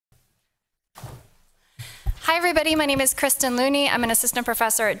Hi everybody, my name is Kristen Looney. I'm an assistant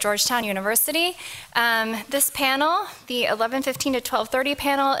professor at Georgetown University. This panel, the 11:15 to 12:30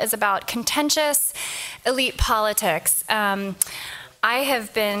 panel, is about contentious elite politics. I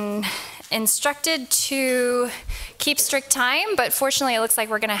have been instructed to keep strict time, but fortunately it looks like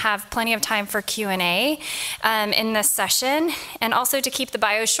we're going to have plenty of time for Q&A in this session, and also to keep the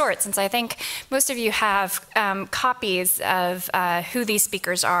bio short, since I think most of you have copies of who these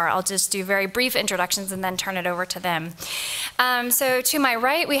speakers are. I'll just do very brief introductions and then turn it over to them. So to my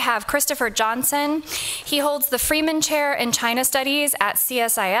right, we have Christopher Johnson. He holds the Freeman Chair in China Studies at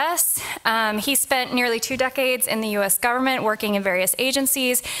CSIS. He spent nearly 2 decades in the US government working in various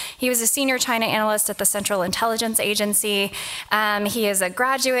agencies. He was a senior China analyst at the Central Intelligence Agency. He is a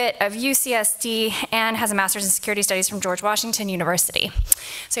graduate of UCSD and has a master's in security studies from George Washington University.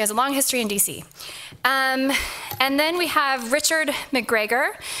 So he has a long history in DC. And then we have Richard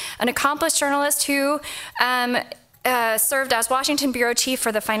McGregor, an accomplished journalist who served as Washington bureau chief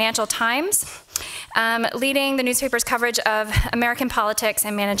for the Financial Times, leading the newspaper's coverage of American politics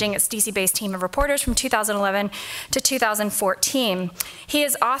and managing its DC-based team of reporters from 2011 to 2014. He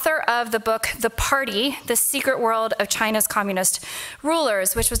is author of the book, The Party, The Secret World of China's Communist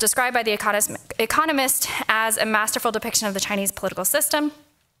Rulers, which was described by The Economist as a masterful depiction of the Chinese political system.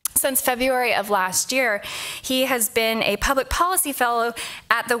 Since February of last year, he has been a public policy fellow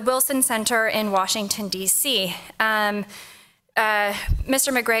at the Wilson Center in Washington, D.C. Mr.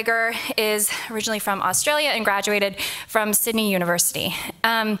 McGregor is originally from Australia and graduated from Sydney University.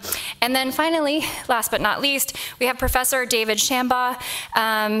 And then finally, last but not least, we have Professor David Shambaugh,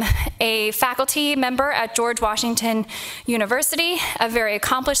 a faculty member at George Washington University, a very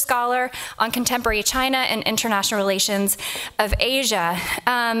accomplished scholar on contemporary China and international relations of Asia.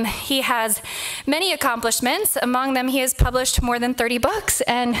 He has many accomplishments. Among them, he has published more than 30 books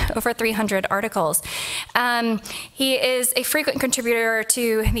and over 300 articles. He is a frequent contributor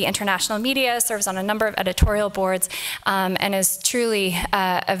to the international media, serves on a number of editorial boards, and is truly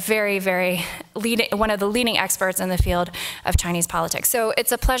a very, very one of the leading experts in the field of Chinese politics. So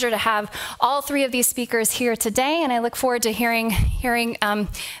it's a pleasure to have all 3 of these speakers here today, and I look forward to hearing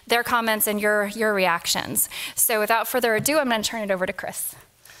their comments and your reactions. So without further ado, I'm going to turn it over to Chris.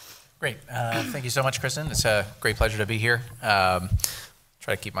 Great. Thank you so much, Kristen. It's a great pleasure to be here. Try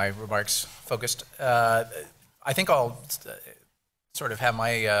to keep my remarks focused. I think I'll sort of have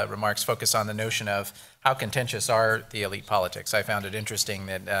my remarks focus on the notion of how contentious are the elite politics. I found it interesting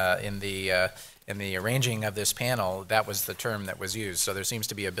that in the arranging of this panel, that was the term that was used. So there seems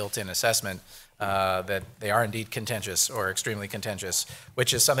to be a built-in assessment that they are indeed contentious or extremely contentious,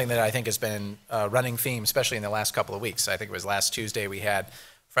 which is something that I think has been a running theme, especially in the last couple of weeks. I think it was last Tuesday we had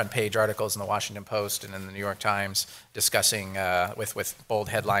front page articles in the Washington Post and in the New York Times discussing with bold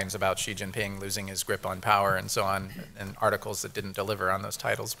headlines about Xi Jinping losing his grip on power and so on, and articles that didn't deliver on those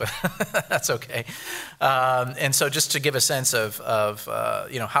titles, but that's okay. And so just to give a sense of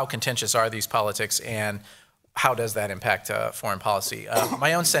how contentious are these politics and how does that impact foreign policy?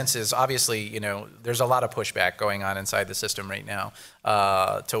 My own sense is obviously, there's a lot of pushback going on inside the system right now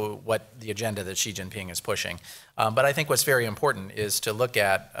to what the agenda that Xi Jinping is pushing. But I think what's very important is to look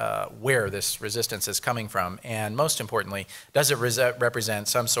at where this resistance is coming from, and most importantly, does it represent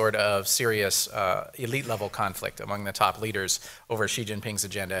some sort of serious elite-level conflict among the top leaders over Xi Jinping's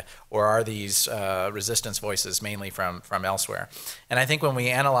agenda, or are these resistance voices mainly from elsewhere? And I think when we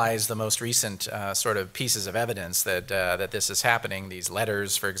analyze the most recent sort of pieces of evidence that this is happening, these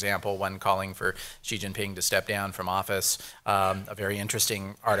letters, for example, one calling for Xi Jinping to step down from office, a very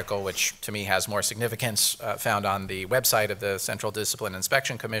interesting article which to me has more significance found on the website of the Central Discipline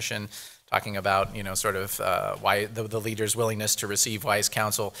Inspection Commission, talking about why the leader's willingness to receive wise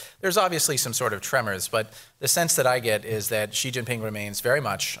counsel. There's obviously some sort of tremors, but the sense that I get is that Xi Jinping remains very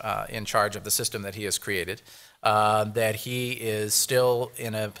much in charge of the system that he has created, that he is still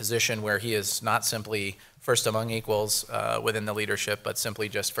in a position where he is not simply first among equals within the leadership, but simply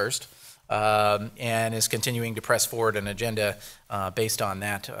just first. And is continuing to press forward an agenda based on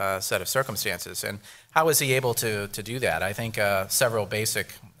that set of circumstances. And how is he able to do that? I think several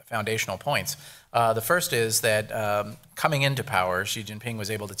basic foundational points. The first is that coming into power, Xi Jinping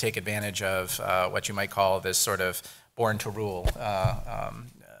was able to take advantage of what you might call this sort of born to rule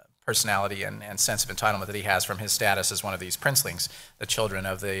personality and sense of entitlement that he has from his status as one of these princelings, the children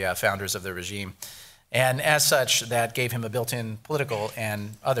of the founders of the regime. And as such, that gave him a built-in political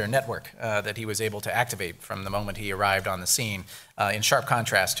and other network that he was able to activate from the moment he arrived on the scene, in sharp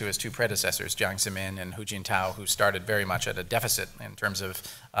contrast to his two predecessors, Jiang Zemin and Hu Jintao, who started very much at a deficit in terms of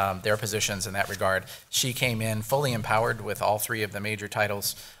their positions in that regard. Xi came in fully empowered with all three of the major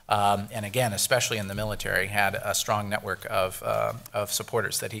titles, and again, especially in the military, had a strong network of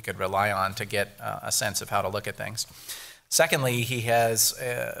supporters that he could rely on to get a sense of how to look at things. Secondly, he has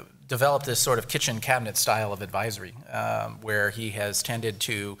developed this sort of kitchen cabinet style of advisory, where he has tended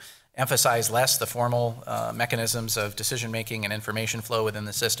to emphasize less the formal mechanisms of decision-making and information flow within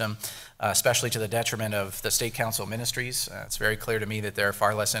the system, especially to the detriment of the state council ministries. It's very clear to me that they're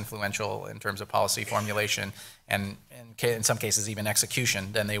far less influential in terms of policy formulation and in some cases even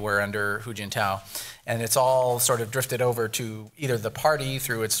execution than they were under Hu Jintao. And it's all sort of drifted over to either the party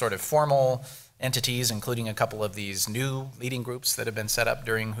through its sort of formal entities, including a couple of these new leading groups that have been set up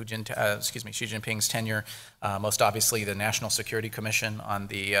during Xi Jinping's tenure. Most obviously, the National Security Commission on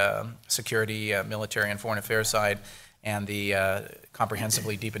the security, military, and foreign affairs side, and the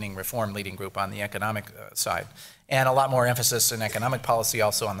Comprehensively Deepening Reform leading group on the economic side. And a lot more emphasis in economic policy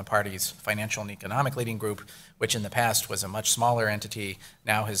also on the party's financial and economic leading group, which in the past was a much smaller entity,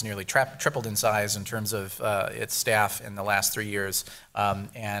 now has nearly tripled in size in terms of its staff in the last 3 years,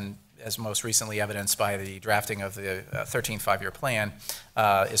 and as most recently evidenced by the drafting of the 13th five-year plan,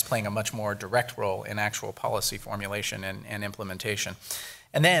 is playing a much more direct role in actual policy formulation and implementation.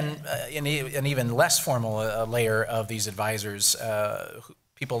 And then in an even less formal layer of these advisors,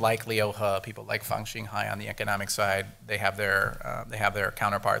 people like Liu He, people like Fang Xinghai on the economic side, they have their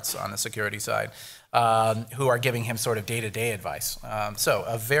counterparts on the security side, who are giving him sort of day-to-day advice. So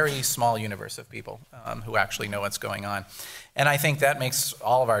a very small universe of people who actually know what's going on. And I think that makes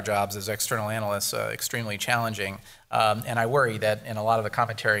all of our jobs as external analysts extremely challenging. And I worry that in a lot of the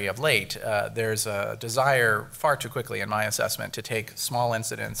commentary of late, there's a desire far too quickly, in my assessment, to take small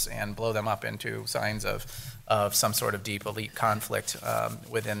incidents and blow them up into signs of some sort of deep elite conflict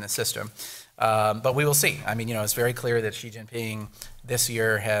within the system. But we will see. I mean, it's very clear that Xi Jinping this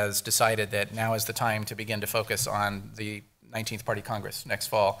year has decided that now is the time to begin to focus on the 19th Party Congress next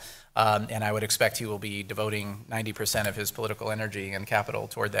fall. And I would expect he will be devoting 90% of his political energy and capital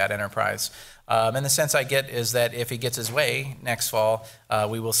toward that enterprise. And the sense I get is that if he gets his way next fall,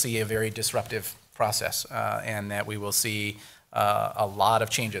 we will see a very disruptive process, and that we will see a lot of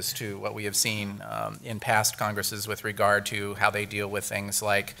changes to what we have seen in past Congresses with regard to how they deal with things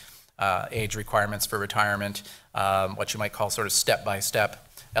like age requirements for retirement, what you might call sort of step-by-step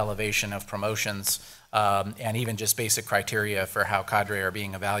elevation of promotions, and even just basic criteria for how cadre are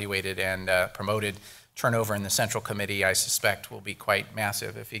being evaluated and promoted. Turnover in the Central Committee, I suspect, will be quite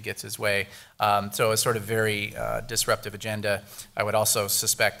massive if he gets his way. So a sort of very disruptive agenda. I would also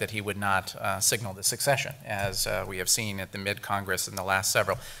suspect that he would not signal the succession, as we have seen at the mid-Congress in the last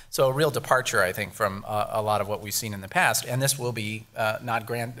several. So a real departure, I think, from a lot of what we've seen in the past. And this will be not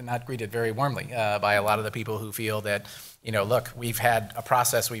greeted very warmly by a lot of the people who feel that, look, we've had a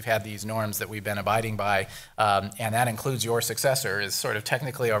process, we've had these norms that we've been abiding by, and that includes your successor is sort of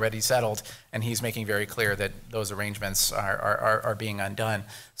technically already settled, and he's making very clear that those arrangements are being undone.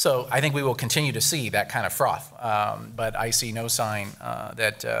 So I think we will continue to see that kind of froth, but I see no sign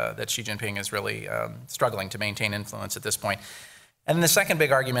that Xi Jinping is really struggling to maintain influence at this point. And then the second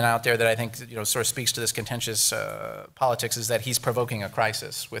big argument out there that I think sort of speaks to this contentious politics is that he's provoking a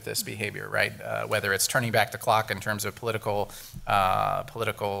crisis with this behavior, right? Whether it's turning back the clock in terms of political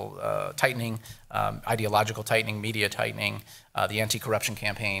tightening, ideological tightening, media tightening, the anti-corruption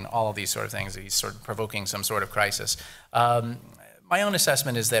campaign, all of these sort of things. He's sort of provoking some sort of crisis. My own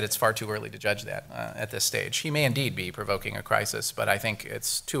assessment is that it's far too early to judge that at this stage. He may indeed be provoking a crisis, but I think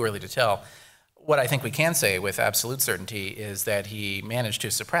it's too early to tell. What I think we can say with absolute certainty is that he managed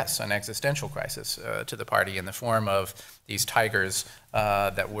to suppress an existential crisis to the party in the form of these tigers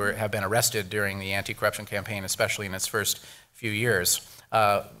that have been arrested during the anti-corruption campaign, especially in its first few years,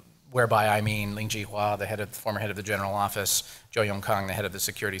 whereby I mean Ling Jihua, the former head of the General Office, Zhou Yongkang, the head of the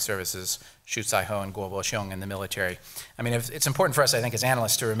Security Services, Xu Caiho and Guo Boxiong in the military. I mean, it's important for us, I think, as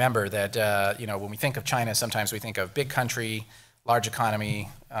analysts to remember that when we think of China, sometimes we think of big country, large economy,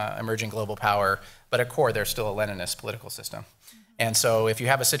 emerging global power, but at core, they're still a Leninist political system. And so if you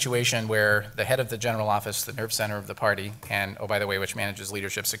have a situation where the head of the general office, the nerve center of the party, and, oh, by the way, which manages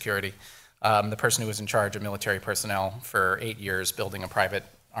leadership security, the person who was in charge of military personnel for 8 years, building a private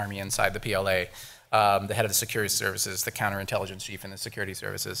army inside the PLA, the head of the security services, the counterintelligence chief in the security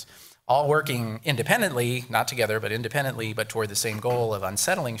services, all working independently, not together, but independently, but toward the same goal of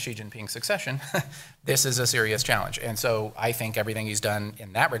unsettling Xi Jinping's succession, this is a serious challenge. And so I think everything he's done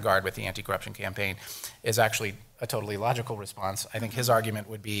in that regard with the anti-corruption campaign is actually a totally logical response. I think his argument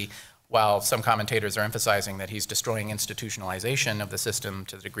would be, while some commentators are emphasizing that he's destroying institutionalization of the system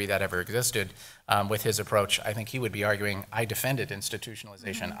to the degree that ever existed, with his approach, I think he would be arguing, I defended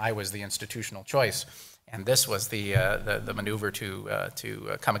institutionalization. I was the institutional choice, and this was the maneuver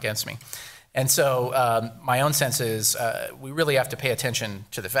to come against me. And so my own sense is we really have to pay attention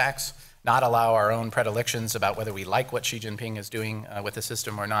to the facts, not allow our own predilections about whether we like what Xi Jinping is doing with the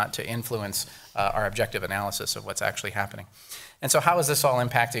system or not to influence our objective analysis of what's actually happening. And so how is this all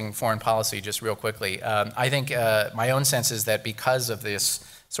impacting foreign policy, just real quickly? I think my own sense is that because of this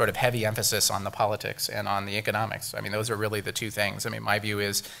sort of heavy emphasis on the politics and on the economics, I mean, those are really the two things. I mean, my view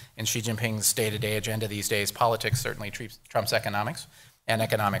is in Xi Jinping's day-to-day agenda these days, politics certainly trumps economics, and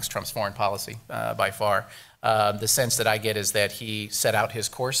economics trumps foreign policy by far. The sense that I get is that he set out his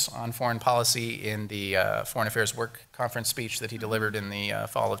course on foreign policy in the Foreign Affairs Work Conference speech that he delivered in the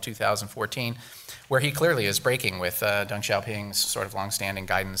fall of 2014, where he clearly is breaking with Deng Xiaoping's sort of longstanding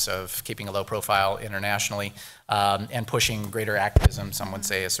guidance of keeping a low profile internationally and pushing greater activism, some would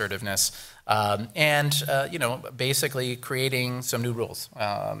say assertiveness, and you know, basically creating some new rules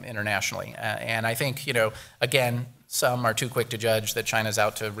internationally. And I think, you know, again, some are too quick to judge that China's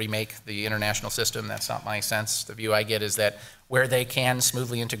out to remake the international system. That's not my sense. The view I get is that where they can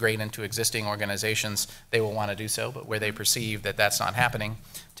smoothly integrate into existing organizations, they will want to do so, but where they perceive that that's not happening,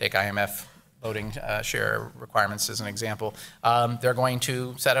 take IMF voting share requirements as an example, they're going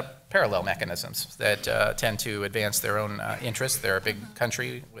to set up parallel mechanisms that tend to advance their own interests. They're a big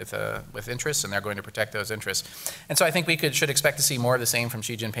country with interests, and they're going to protect those interests. And so I think we should expect to see more of the same from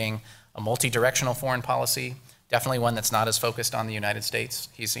Xi Jinping, a multi-directional foreign policy, definitely one that's not as focused on the United States.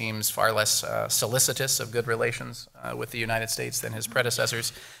 He seems far less solicitous of good relations with the United States than his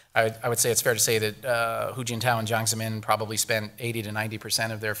predecessors. I would say it's fair to say that Hu Jintao and Jiang Zemin probably spent 80 to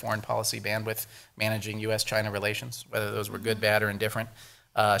 90% of their foreign policy bandwidth managing U.S.-China relations, whether those were good, bad, or indifferent.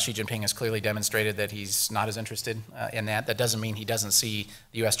 Xi Jinping has clearly demonstrated that he's not as interested in that. That doesn't mean he doesn't see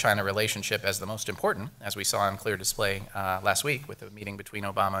the U.S.-China relationship as the most important, as we saw on clear display last week with the meeting between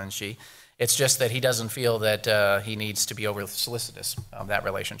Obama and Xi. It's just that he doesn't feel that he needs to be over solicitous of that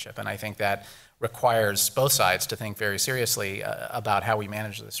relationship. And I think that requires both sides to think very seriously about how we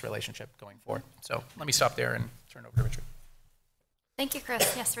manage this relationship going forward. So let me stop there and turn it over to Richard. Thank you,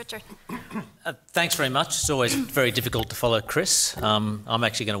 Chris. Yes, Richard. Thanks very much. It's always very difficult to follow Chris. I'm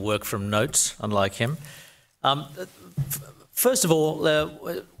actually going to work from notes, unlike him. First of all,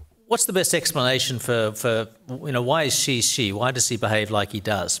 what's the best explanation for why is Xi? Why does he behave like he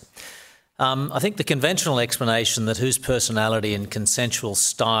does? I think the conventional explanation that Hu's personality and consensual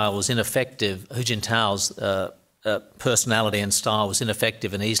style was ineffective, Hu Jintao's personality and style was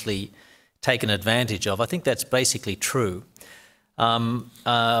ineffective and easily taken advantage of, I think that's basically true. Wen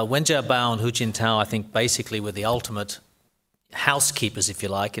Jiabao and Hu Jintao, I think, basically were the ultimate housekeepers, if you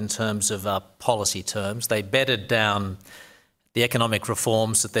like, in terms of policy terms. They bedded down the economic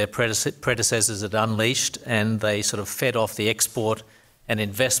reforms that their predecessors had unleashed, and they sort of fed off the export and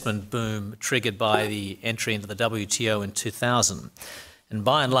investment boom triggered by the entry into the WTO in 2000. And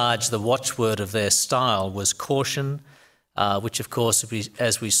by and large, the watchword of their style was caution, which, of course,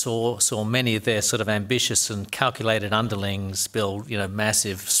 as we saw many of their sort of ambitious and calculated underlings build,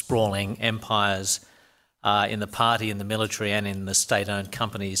 massive sprawling empires in the party, in the military, and in the state-owned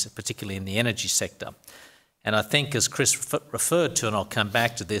companies, particularly in the energy sector. And I think, as Chris referred to, and I'll come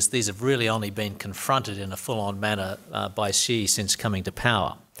back to this, these have really only been confronted in a full-on manner by Xi since coming to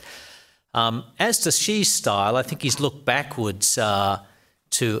power. As to Xi's style, I think he's looked backwards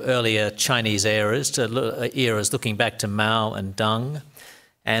to earlier Chinese eras looking back to Mao and Deng.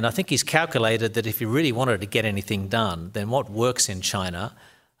 And I think he's calculated that if he really wanted to get anything done, then what works in China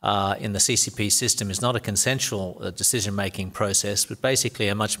in the CCP system is not a consensual decision-making process, but basically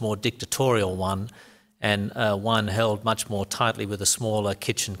a much more dictatorial one, and one held much more tightly with a smaller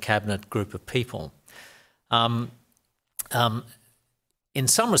kitchen cabinet group of people. In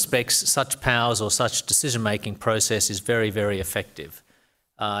some respects, such powers or such decision-making process is very, very effective.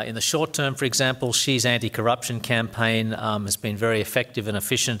 In the short term, for example, Xi's anti-corruption campaign has been very effective and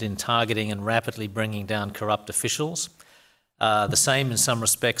efficient in targeting and rapidly bringing down corrupt officials. The same in some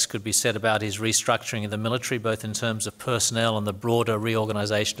respects could be said about his restructuring of the military, both in terms of personnel and the broader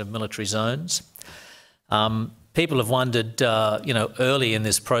reorganisation of military zones. People have wondered, early in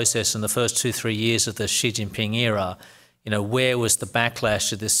this process, in the first 2-3 years of the Xi Jinping era, where was the backlash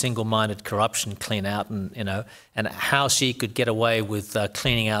to this single-minded corruption clean out, and and how she could get away with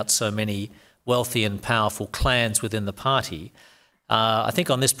cleaning out so many wealthy and powerful clans within the party. I think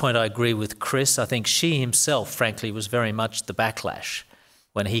on this point I agree with Chris. I think she himself, frankly, was very much the backlash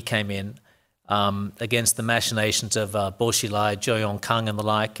when he came in against the machinations of Bo Xilai, Zhou Yongkang and the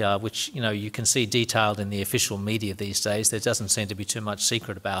like, which you can see detailed in the official media these days. There doesn't seem to be too much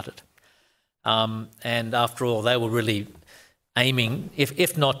secret about it. And after all, they were really aiming,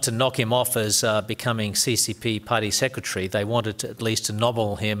 if not to knock him off as becoming CCP party secretary, they wanted to, at least to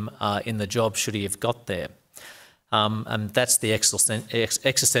nobble him in the job should he have got there. And that's the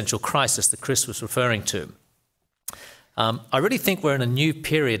existential crisis that Chris was referring to. I really think we're in a new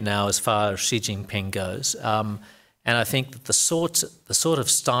period now as far as Xi Jinping goes, and I think that the sort of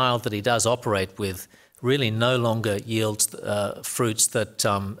style that he does operate with really no longer yields fruits that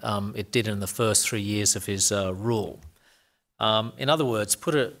it did in the first 3 years of his rule. In other words,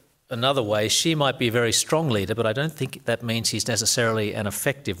 put it another way, Xi might be a very strong leader, but I don't think that means he's necessarily an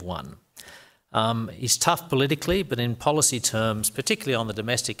effective one. He's tough politically, but in policy terms, particularly on the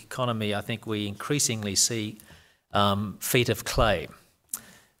domestic economy, I think we increasingly see feet of clay.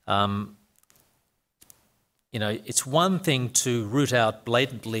 It's one thing to root out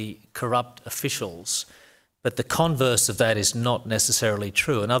blatantly corrupt officials, but the converse of that is not necessarily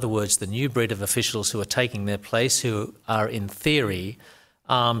true. In other words, the new breed of officials who are taking their place, who are in theory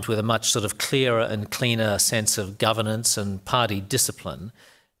armed with a much sort of clearer and cleaner sense of governance and party discipline,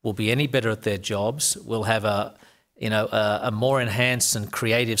 will be any better at their jobs, will have a more enhanced and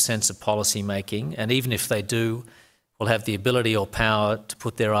creative sense of policy making, and even if they do, will have the ability or power to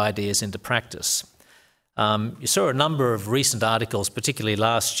put their ideas into practice. You saw a number of recent articles, particularly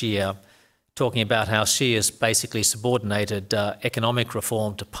last year, talking about how Xi has basically subordinated economic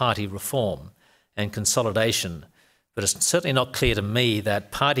reform to party reform and consolidation. But it's certainly not clear to me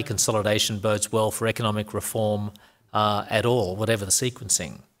that party consolidation bodes well for economic reform at all, whatever the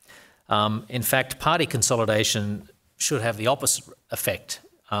sequencing. In fact, party consolidation should have the opposite effect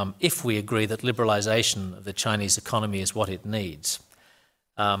if we agree that liberalisation of the Chinese economy is what it needs.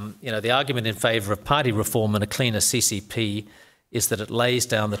 The argument in favour of party reform and a cleaner CCP is that it lays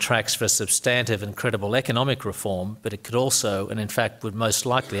down the tracks for substantive and credible economic reform, but it could also, and in fact would most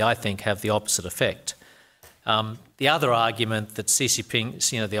likely, I think, have the opposite effect. The other argument that Xi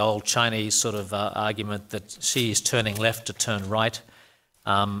Jinping, the old Chinese sort of argument that Xi is turning left to turn right,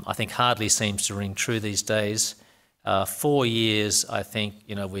 I think hardly seems to ring true these days. 4 years, I think,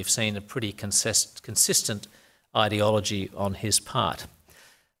 we've seen a pretty consistent ideology on his part.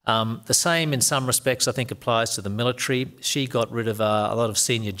 The same, in some respects, I think applies to the military. Xi got rid of a lot of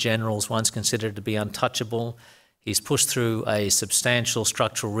senior generals once considered to be untouchable. He's pushed through a substantial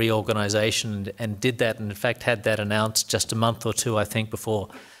structural reorganisation and did that, and in fact had that announced just a month or two, I think, before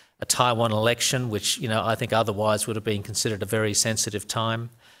a Taiwan election, which I think otherwise would have been considered a very sensitive time.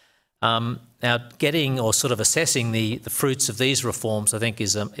 Now, getting or sort of assessing the fruits of these reforms, I think,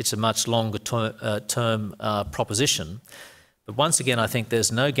 it's a much longer term proposition. But once again, I think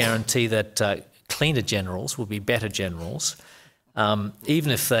there's no guarantee that cleaner generals will be better generals,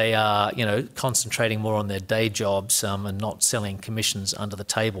 even if they are, concentrating more on their day jobs and not selling commissions under the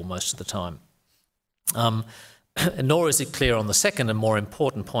table most of the time. Nor is it clear on the second and more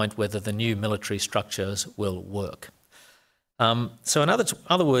important point whether the new military structures will work. So in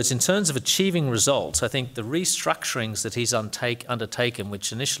other words, in terms of achieving results, I think the restructurings that he's undertaken,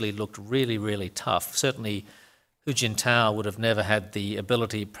 which initially looked really, really tough, certainly Hu Jintao would have never had the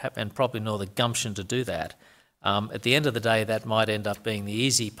ability and probably nor the gumption to do that. At the end of the day, that might end up being the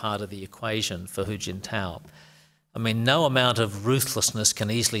easy part of the equation for Hu Jintao. I mean, no amount of ruthlessness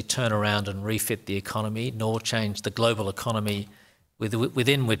can easily turn around and refit the economy, nor change the global economy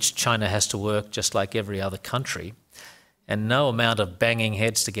within which China has to work just like every other country. And no amount of banging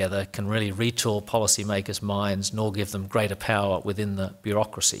heads together can really retool policymakers' minds, nor give them greater power within the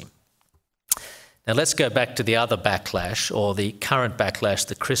bureaucracy. Now let's go back to the other backlash, or the current backlash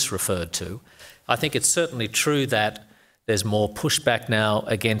that Chris referred to. I think it's certainly true that there's more pushback now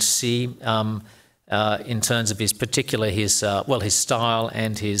against Xi in terms of his style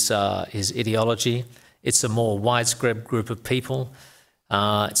and his ideology. It's a more widespread group of people.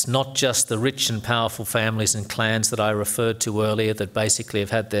 It's not just the rich and powerful families and clans that I referred to earlier that basically have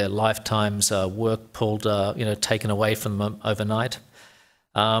had their lifetimes work pulled, taken away from them overnight.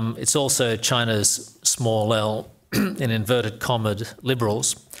 It's also China's small L, in inverted commas,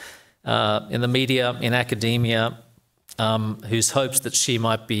 liberals in the media, in academia, whose hopes that Xi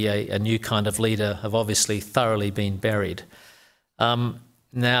might be a new kind of leader have obviously thoroughly been buried.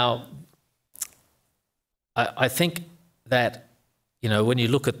 Now, I think that, when you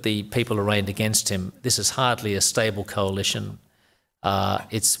look at the people arraigned against him, this is hardly a stable coalition.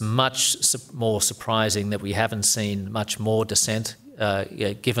 It's much more surprising that we haven't seen much more dissent,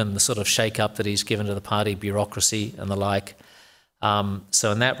 given the sort of shake-up that he's given to the party bureaucracy and the like.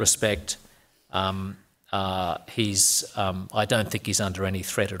 So in that respect, I don't think he's under any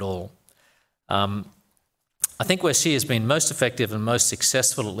threat at all. I think where Xi has been most effective and most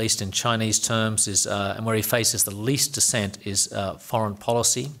successful, at least in Chinese terms, is and where he faces the least dissent is foreign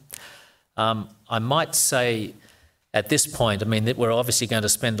policy. I might say at this point, I mean, that we're obviously going to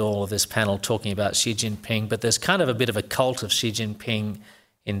spend all of this panel talking about Xi Jinping, but there's kind of a bit of a cult of Xi Jinping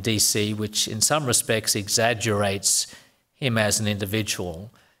in DC, which in some respects exaggerates him as an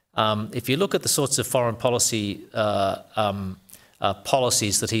individual. If you look at the sorts of foreign policy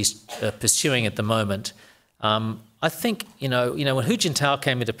policies that he's pursuing at the moment, I think, when Hu Jintao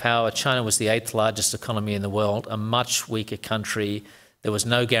came into power, China was the 8th largest economy in the world, a much weaker country. There was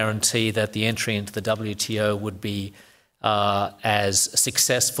no guarantee that the entry into the WTO would be as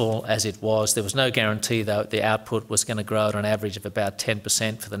successful as it was. There was no guarantee that the output was going to grow at an average of about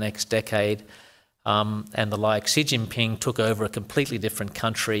 10% for the next decade, and the like. Xi Jinping took over a completely different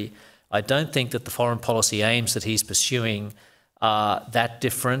country. I don't think that the foreign policy aims that he's pursuing are that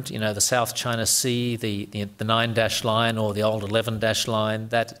different. The South China Sea, the 9-dash line or the old 11-dash line,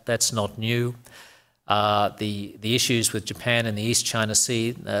 that's not new. The issues with Japan and the East China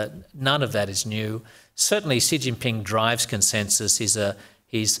Sea, none of that is new. Certainly Xi Jinping drives consensus.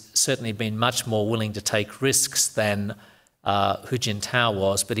 He's certainly been much more willing to take risks than Hu Jintao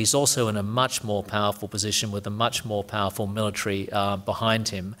was, but he's also in a much more powerful position with a much more powerful military behind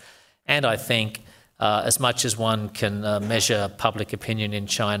him. And I think as much as one can measure public opinion in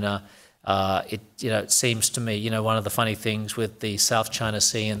China, it seems to me, one of the funny things with the South China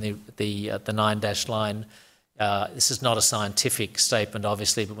Sea and the 9-dash line, this is not a scientific statement,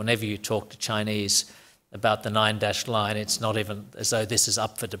 obviously, but whenever you talk to Chinese about the 9-dash line, it's not even as though this is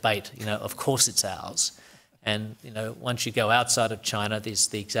up for debate. Of course it's ours. And, once you go outside of China, it's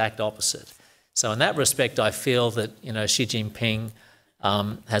the exact opposite. So in that respect, I feel that, Xi Jinping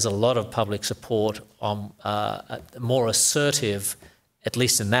has a lot of public support on more assertive, at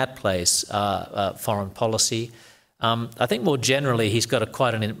least in that place, foreign policy. I think more generally he's got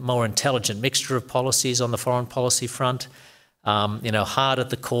quite a more intelligent mixture of policies on the foreign policy front, hard at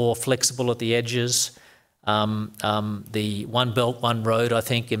the core, flexible at the edges. The One Belt, One Road, I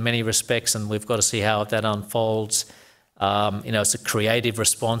think, in many respects, and we've got to see how that unfolds. It's a creative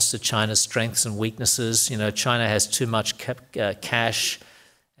response to China's strengths and weaknesses. China has too much cash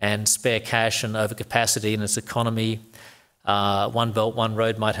and spare cash and overcapacity in its economy. One Belt, One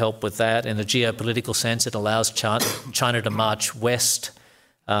Road might help with that. In a geopolitical sense, it allows China to march west,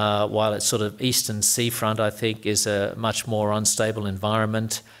 while its sort of eastern seafront, I think, is a much more unstable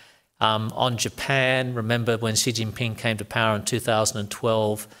environment. On Japan, remember when Xi Jinping came to power in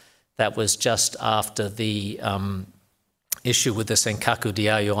 2012, that was just after the issue with the Senkaku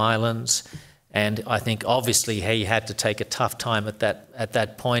Diaoyu Islands. And I think obviously he had to take a tough time at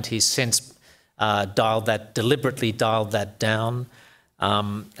that point. He's since deliberately dialed that down.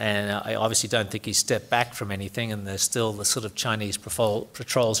 And I obviously don't think he stepped back from anything, and there's still the sort of Chinese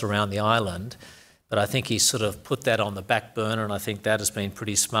patrols around the island. But I think he's sort of put that on the back burner, and I think that has been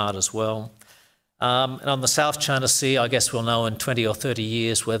pretty smart as well. And on the South China Sea, I guess we'll know in 20 or 30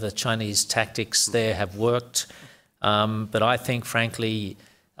 years whether Chinese tactics there have worked. But I think, frankly,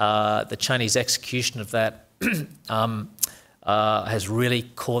 the Chinese execution of that has really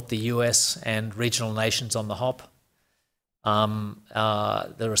caught the US and regional nations on the hop.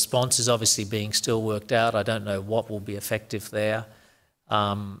 The response is obviously being still worked out. I don't know what will be effective there.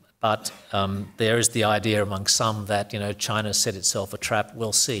 But there is the idea among some that, China set itself a trap.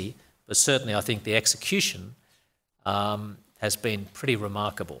 We'll see. But certainly I think the execution has been pretty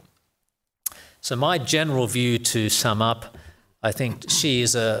remarkable. So my general view, to sum up, I think Xi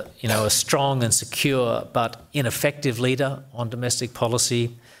is a strong and secure but ineffective leader on domestic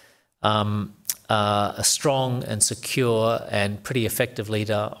policy, a strong and secure and pretty effective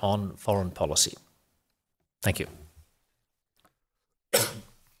leader on foreign policy. Thank you.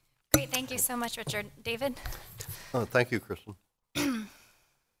 Great, thank you so much, Richard. David? Thank you, Kristen.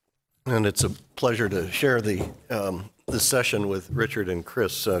 And it's a pleasure to share this session with Richard and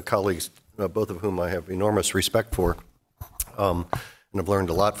Chris, colleagues, both of whom I have enormous respect for and have learned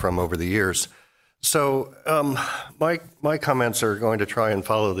a lot from over the years. So my comments are going to try and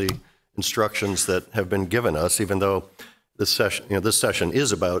follow the instructions that have been given us, even though this session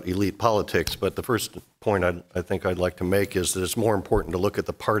is about elite politics. But the first point I think I'd like to make is that it's more important to look at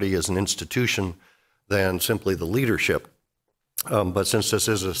the party as an institution than simply the leadership But since this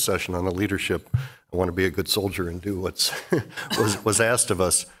is a session on the leadership, I want to be a good soldier and do what's was asked of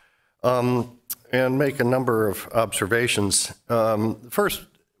us, and make a number of observations. The first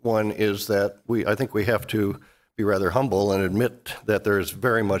one is that I think we have to be rather humble and admit that there's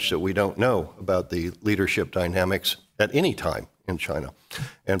very much that we don't know about the leadership dynamics at any time in China,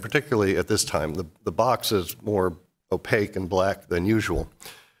 and particularly at this time. The box is more opaque and black than usual.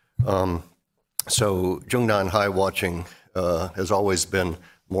 So Zhongnan High watching has always been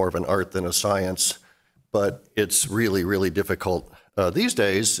more of an art than a science, but it's really, really difficult these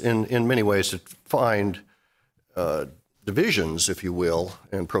days in many ways to find divisions, if you will,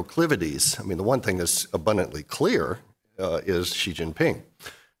 and proclivities. I mean, the one thing that's abundantly clear is Xi Jinping.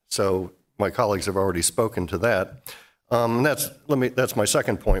 So my colleagues have already spoken to that. That's my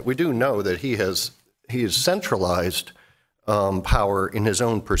second point. We do know that he has centralized power in his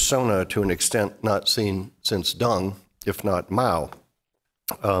own persona to an extent not seen since Deng, if not Mao.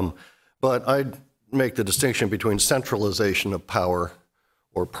 But I'd make the distinction between centralization of power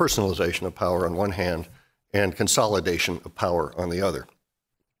or personalization of power on one hand and consolidation of power on the other.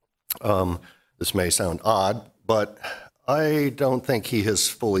 This may sound odd, but I don't think he has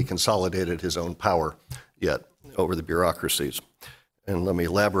fully consolidated his own power yet over the bureaucracies. And let me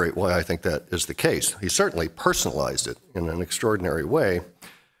elaborate why I think that is the case. He certainly personalized it in an extraordinary way.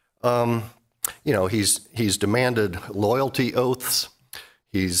 You know, he's demanded loyalty oaths.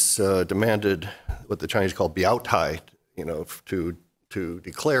 He's demanded what the Chinese call biaotai, you know, to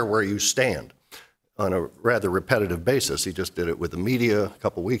declare where you stand on a rather repetitive basis. He just did it with the media a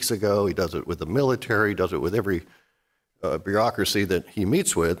couple weeks ago. He does it with the military. He does it with every bureaucracy that he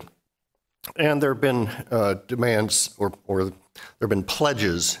meets with. And there have been demands, or there have been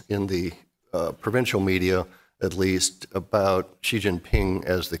pledges in the provincial media, at least, about Xi Jinping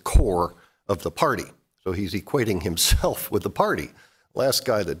as the core of the party. So he's equating himself with the party. Last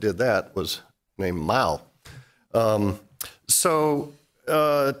guy that did that was named Mao.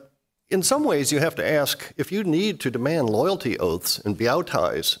 In some ways, you have to ask, if you need to demand loyalty oaths and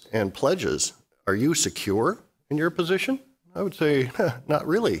biaotais and pledges, are you secure in your position? I would say, not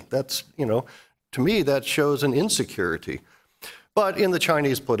really. That's, you know, to me, that shows an insecurity. But in the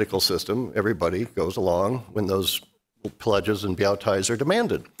Chinese political system, everybody goes along when those pledges and biaotais are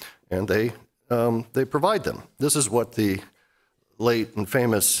demanded, and they provide them. This is what the late and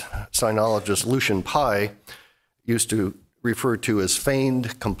famous sinologist Lucian Pai used to refer to as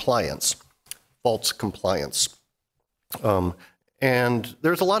feigned compliance, false compliance. And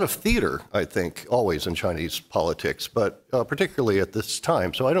there's a lot of theater, I think, always in Chinese politics, but particularly at this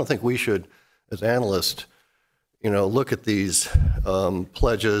time. So I don't think we should, as analysts, you know, look at these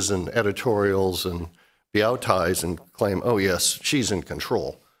pledges and editorials and biaotais and claim, oh yes, she's in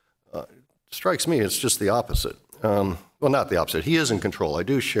control. Strikes me it's just the opposite. Well, not the opposite. He is in control. I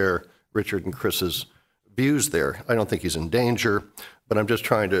do share Richard and Chris's views there. I don't think he's in danger, but I'm just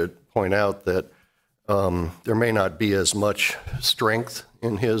trying to point out that there may not be as much strength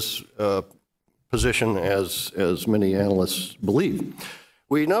in his position as many analysts believe.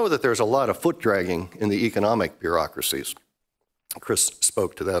 We know that there's a lot of foot dragging in the economic bureaucracies. Chris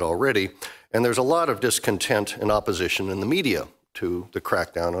spoke to that already. And there's a lot of discontent and opposition in the media to the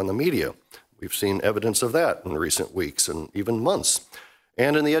crackdown on the media. We've seen evidence of that in recent weeks and even months.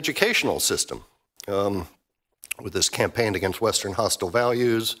 And in the educational system, with this campaign against Western hostile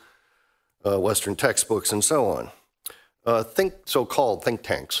values, Western textbooks, and so on. So-called think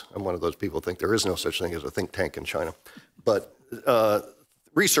tanks. I'm one of those people who think there is no such thing as a think tank in China. But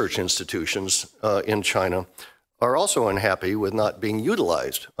research institutions in China are also unhappy with not being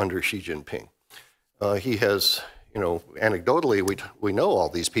utilized under Xi Jinping. He has, you know, anecdotally, we know all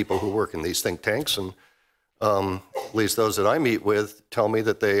these people who work in these think tanks, and at least those that I meet with tell me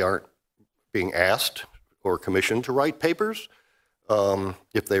that they aren't being asked or commissioned to write papers.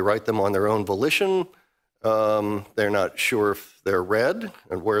 If they write them on their own volition, they're not sure if they're read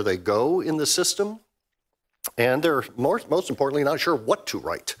and where they go in the system. And they're most importantly not sure what to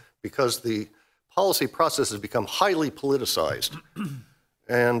write, because the policy process has become highly politicized.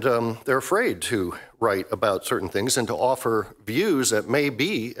 And they're afraid to write about certain things and to offer views that may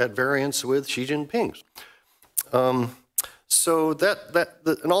be at variance with Xi Jinping's. So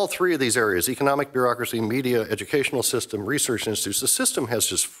in all three of these areas, economic bureaucracy, media, educational system, research institutes, the system has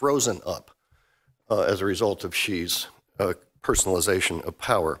just frozen up as a result of Xi's personalization of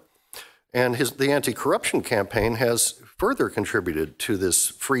power. And the anti-corruption campaign has further contributed to this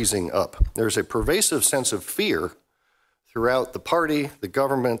freezing up. There's a pervasive sense of fear throughout the party, the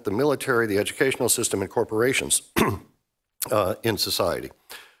government, the military, the educational system, and corporations in society.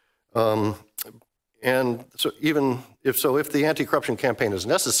 And so if the anti-corruption campaign is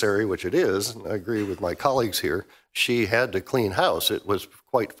necessary, which it is, and I agree with my colleagues here, she had to clean house. It was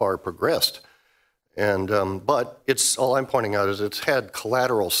quite far progressed. And, but all I'm pointing out is it's had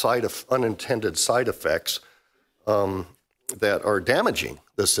collateral unintended side effects that are damaging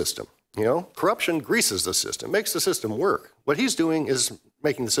the system. You know, corruption greases the system, makes the system work. What he's doing is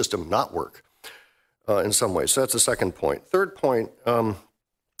making the system not work in some ways. So that's the second point. Third point,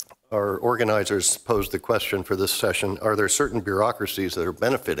 our organizers posed the question for this session, are there certain bureaucracies that are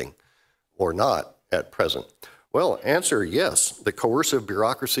benefiting or not at present? Well, answer yes. The coercive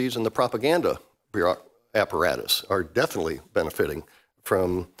bureaucracies and the propaganda apparatus are definitely benefiting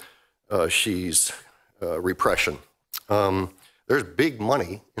from Xi's repression. There's big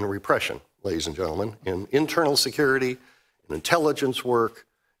money in repression, ladies and gentlemen, in internal security, in intelligence work,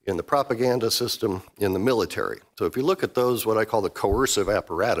 in the propaganda system, in the military. So if you look at those, what I call the coercive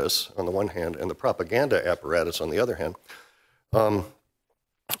apparatus on the one hand, and the propaganda apparatus on the other hand, and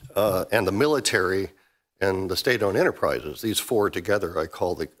the military and the state-owned enterprises, these four together I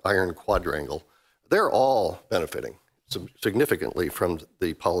call the Iron Quadrangle, they're all benefiting significantly from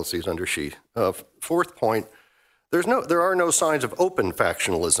the policies under Xi. Fourth point, there are no signs of open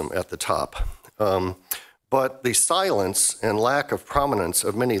factionalism at the top. But the silence and lack of prominence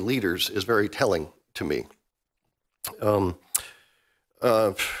of many leaders is very telling to me.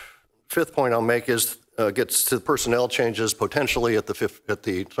 Fifth point I'll make is gets to personnel changes potentially at the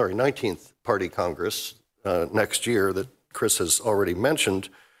 19th Party Congress next year that Chris has already mentioned.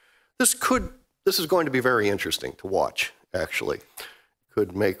 This is going to be very interesting to watch, actually.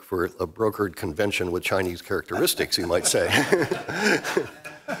 Could make for a brokered convention with Chinese characteristics, you might say.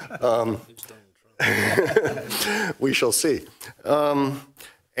 We shall see.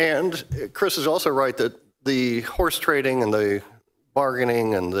 And Chris is also right that the horse trading and the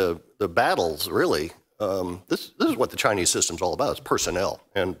bargaining and the battles, really, this is what the Chinese system's all about. It's personnel.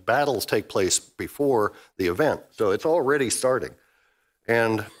 And battles take place before the event. So it's already starting.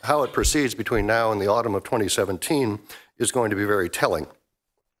 And how it proceeds between now and the autumn of 2017 is going to be very telling.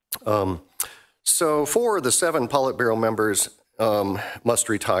 So 4 of the 7 Politburo members must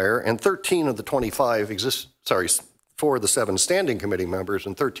retire, and 13 of the 25 4 of the 7 standing committee members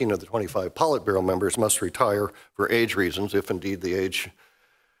and 13 of the 25 Politburo members must retire for age reasons, if indeed the age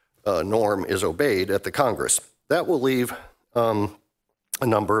norm is obeyed at the Congress. That will leave a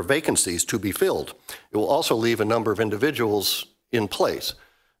number of vacancies to be filled. It will also leave a number of individuals in place.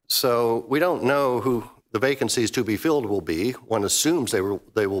 So we don't know who the vacancies to be filled will be. One assumes they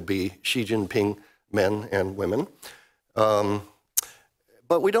will be Xi Jinping men and women.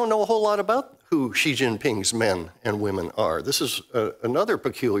 But we don't know a whole lot about who Xi Jinping's men and women are. This is another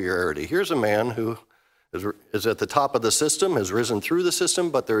peculiarity. Here's a man who is at the top of the system, has risen through the system,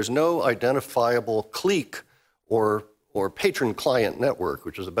 but there is no identifiable clique or patron-client network,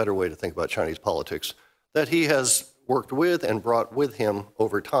 which is a better way to think about Chinese politics, that he has worked with and brought with him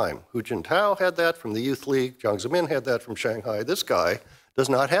over time. Hu Jintao had that from the Youth League. Jiang Zemin had that from Shanghai. This guy does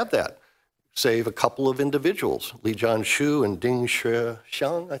not have that, save a couple of individuals, Li Jianshu and Ding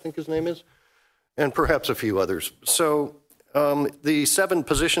Xiang, I think his name is, and perhaps a few others. So the 7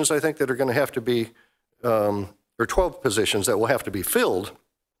 positions I think that are going to have to be, or 12 positions that will have to be filled,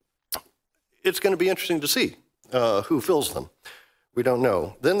 it's going to be interesting to see who fills them. We don't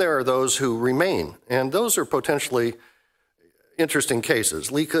know. Then there are those who remain, and those are potentially interesting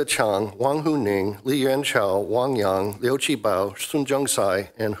cases. Li Keqiang, Wang Huning, Li Yuanchao, Wang Yang, Liu Qibao, Sun Zhengsai,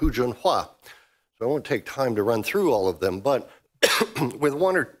 and Hu Junhua. So I won't take time to run through all of them, but with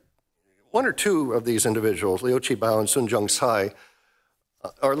one or two of these individuals, Liu Qibao and Sun Zhengsai,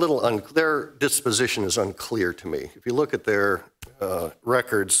 are a little their disposition is unclear to me. If you look at their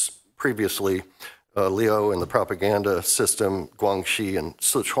records previously, Liu in the propaganda system, Guangxi and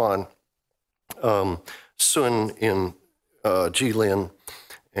Sichuan, Sun in Jilin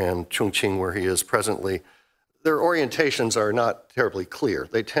and Chongqing, where he is presently, their orientations are not terribly clear.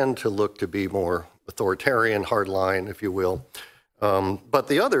 They tend to look to be more authoritarian, hardline, if you will. But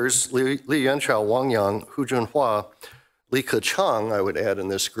the others, Li Yuanchao, Wang Yang, Hu Junhua, Li Keqiang, I would add in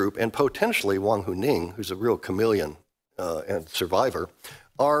this group, and potentially Wang Huning, who's a real chameleon and survivor,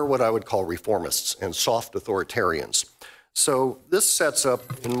 are what I would call reformists and soft authoritarians. So this sets up,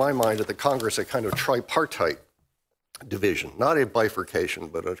 in my mind, at the Congress, a kind of tripartite division, not a bifurcation,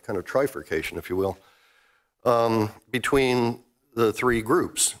 but a kind of trifurcation, if you will, between the 3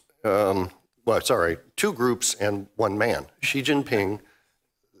 groups. 2 groups and 1 man. Xi Jinping,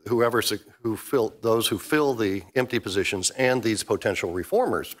 those who fill the empty positions, and these potential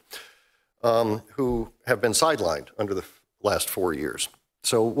reformers who have been sidelined under the last 4 years.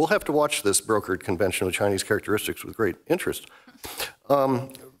 So we'll have to watch this brokered convention of Chinese characteristics with great interest.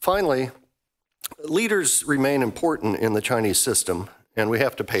 Finally, leaders remain important in the Chinese system, and we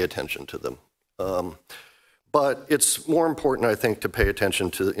have to pay attention to them. But it's more important, I think, to pay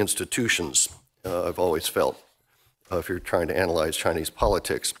attention to the institutions, I've always felt, if you're trying to analyze Chinese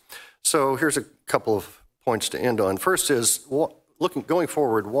politics. So here's a couple of points to end on. First is, going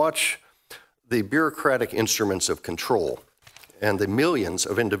forward, watch the bureaucratic instruments of control and the millions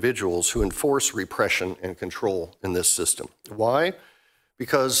of individuals who enforce repression and control in this system. Why?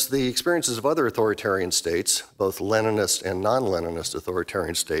 Because the experiences of other authoritarian states, both Leninist and non-Leninist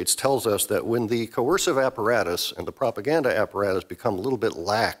authoritarian states, tells us that when the coercive apparatus and the propaganda apparatus become a little bit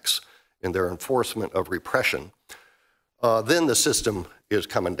lax in their enforcement of repression, then the system is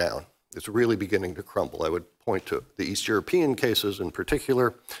coming down. It's really beginning to crumble. I would point to the East European cases in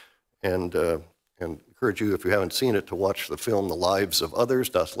particular, and encourage you, if you haven't seen it, to watch the film The Lives of Others,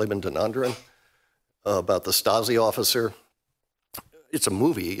 Das Leben den Anderen, about the Stasi officer. It's a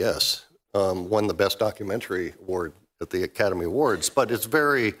movie, yes, won the Best Documentary Award at the Academy Awards, but it's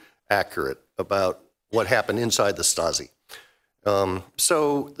very accurate about what happened inside the Stasi.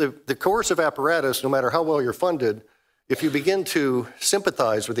 So the coercive apparatus, no matter how well you're funded, if you begin to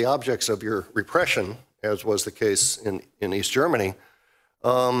sympathize with the objects of your repression, as was the case in East Germany,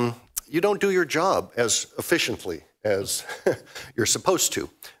 you don't do your job as efficiently as you're supposed to.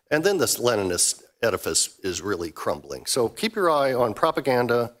 And then this Leninist edifice is really crumbling. So keep your eye on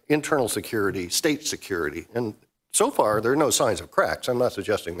propaganda, internal security, state security. And so far, there are no signs of cracks. I'm not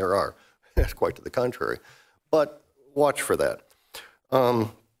suggesting there are. It's quite to the contrary. But watch for that.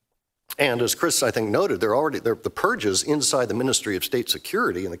 And as Chris, I think, noted, the purges inside the Ministry of State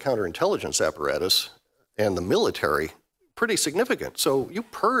Security and the counterintelligence apparatus and the military, pretty significant. So you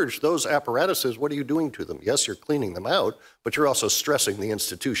purge those apparatuses, what are you doing to them? Yes, you're cleaning them out, but you're also stressing the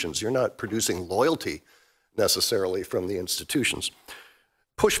institutions. You're not producing loyalty necessarily from the institutions.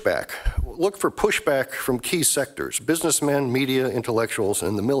 Pushback. Look for pushback from key sectors, businessmen, media, intellectuals,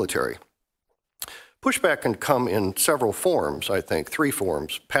 and the military. Pushback can come in several forms, I think, 3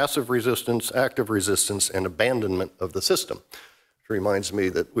 forms: passive resistance, active resistance, and abandonment of the system. Which reminds me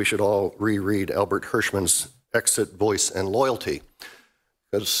that we should all reread Albert Hirschman's Exit, Voice, and Loyalty.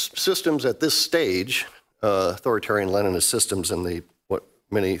 Because systems at this stage, authoritarian Leninist systems in the, what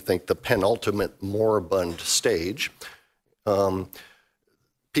many think, the penultimate moribund stage,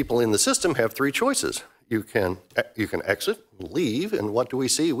 people in the system have 3 choices. You can exit, leave, and what do we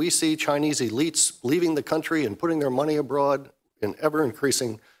see? We see Chinese elites leaving the country and putting their money abroad in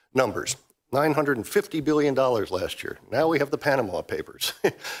ever-increasing numbers. $950 billion last year. Now we have the Panama Papers.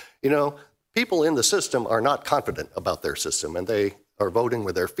 You know, people in the system are not confident about their system, and they are voting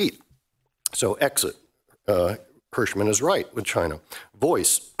with their feet. So exit. Hirschman is right with China.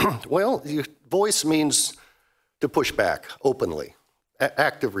 Voice. Well, voice means to push back openly.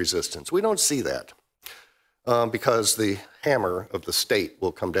 Active resistance. We don't see that because the hammer of the state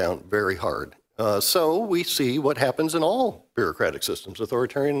will come down very hard. So we see what happens in all bureaucratic systems,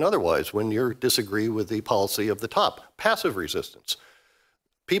 authoritarian and otherwise, when you disagree with the policy of the top. Passive resistance.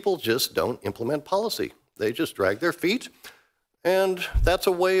 People just don't implement policy. They just drag their feet, and that's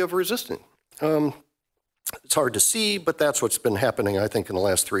a way of resisting. It's hard to see, but that's what's been happening, I think, in the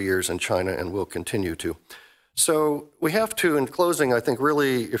last 3 years in China and will continue to. So we have to, in closing, I think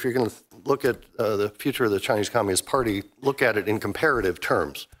really, if you're going to look at the future of the Chinese Communist Party, look at it in comparative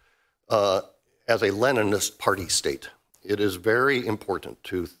terms as a Leninist party state. It is very important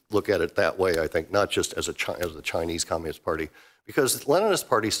to look at it that way, I think, not just as the Chinese Communist Party, because Leninist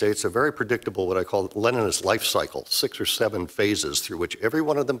party states are very predictable, what I call Leninist life cycle, 6 or 7 phases through which every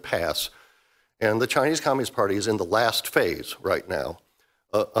one of them pass. And the Chinese Communist Party is in the last phase right now,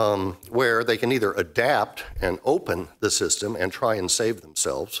 where they can either adapt and open the system and try and save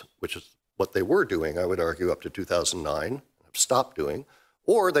themselves, which is what they were doing, I would argue, up to 2009, have stopped doing,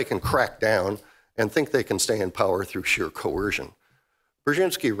 or they can crack down and think they can stay in power through sheer coercion.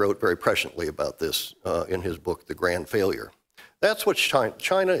 Brzezinski wrote very presciently about this in his book, The Grand Failure. That's what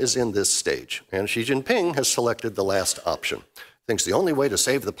China is in this stage, and Xi Jinping has selected the last option. Thinks the only way to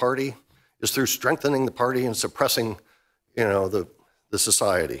save the party is through strengthening the party and suppressing, you know, the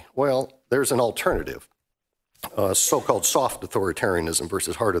society. Well, there's an alternative, so-called soft authoritarianism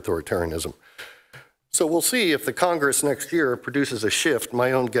versus hard authoritarianism. So we'll see if the Congress next year produces a shift.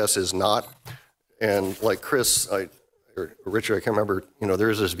 My own guess is not. And like Chris, or Richard, I can't remember, you know, there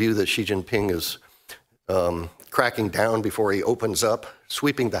is this view that Xi Jinping is cracking down before he opens up,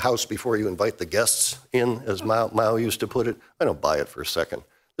 sweeping the house before you invite the guests in, as Mao used to put it. I don't buy it for a second.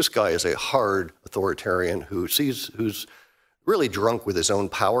 This guy is a hard authoritarian who's really drunk with his own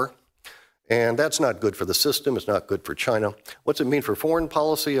power. And that's not good for the system. It's not good for China. What's it mean for foreign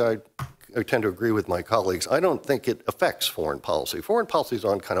policy? I tend to agree with my colleagues. I don't think it affects foreign policy. Foreign policy is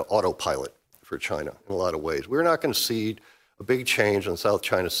on kind of autopilot for China in a lot of ways. We're not going to see a big change in the South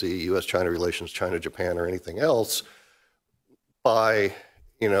China Sea, U.S.-China relations, China-Japan, or anything else by,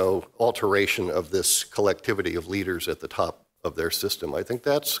 alteration of this collectivity of leaders at the top of their system. I think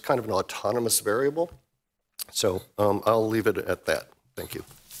that's kind of an autonomous variable. So I'll leave it at that. Thank you.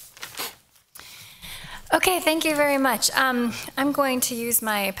 Okay, thank you very much. I'm going to use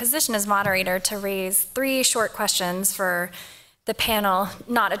my position as moderator to raise 3 short questions for the panel,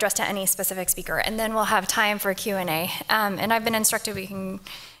 not addressed to any specific speaker, and then we'll have time for Q&A. And I've been instructed we can,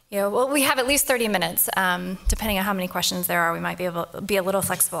 we have at least 30 minutes. Depending on how many questions there are, we might be able to be a little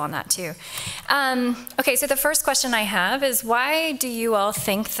flexible on that too. Okay, so the first question I have is, why do you all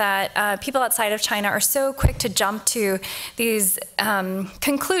think that people outside of China are so quick to jump to these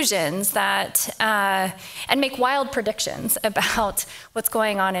conclusions that, and make wild predictions about what's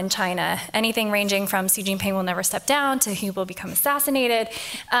going on in China? Anything ranging from Xi Jinping will never step down to he will become assassinated,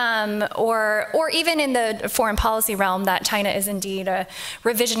 or even in the foreign policy realm that China is indeed a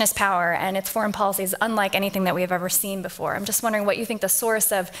revisionist power and its foreign policy is unlike anything that we have ever seen before. I'm just wondering what you think the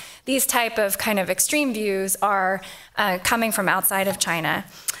source of these type of kind of extreme views are coming from outside of China.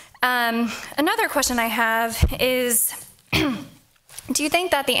 Another question I have is, do you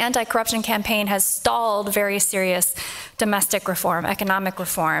think that the anti-corruption campaign has stalled very serious domestic reform, economic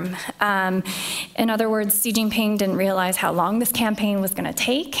reform? In other words, Xi Jinping didn't realize how long this campaign was going to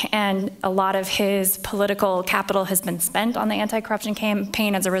take, and a lot of his political capital has been spent on the anti-corruption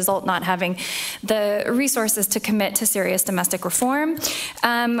campaign as a result, not having the resources to commit to serious domestic reform.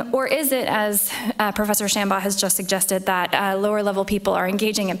 Or is it, as Professor Shambaugh has just suggested, that lower level people are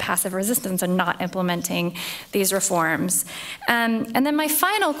engaging in passive resistance and not implementing these reforms? And then my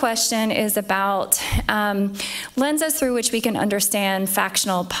final question is about lenses through which we can understand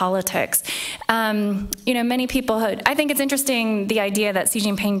factional politics. Many people, I think it's interesting, the idea that Xi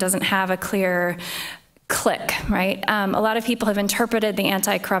Jinping doesn't have a clear clique, right? A lot of people have interpreted the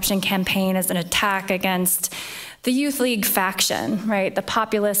anti-corruption campaign as an attack against the Youth League faction, right? The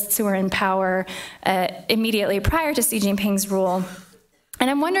populists who were in power immediately prior to Xi Jinping's rule. And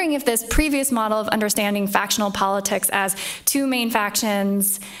I'm wondering if this previous model of understanding factional politics as 2 main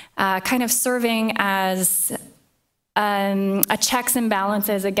factions kind of serving as a checks and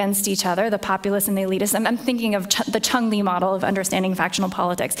balances against each other, the populists and the elitists. I'm thinking of the Chung-Lee model of understanding factional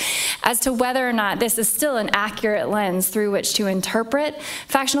politics, as to whether or not this is still an accurate lens through which to interpret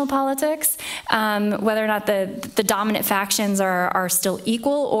factional politics, whether or not the dominant factions are still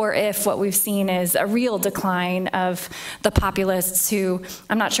equal, or if what we've seen is a real decline of the populists who,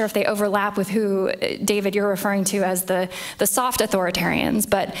 I'm not sure if they overlap with who, David, you're referring to as the soft authoritarians,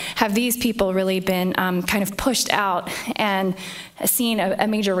 but have these people really been kind of pushed out and seen a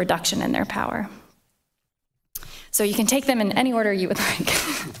major reduction in their power? So you can take them in any order you would like.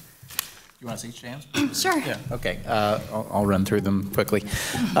 You want to see James? Sure. Yeah, okay. I'll run through them quickly.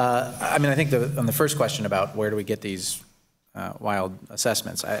 I think on the first question about where do we get these wild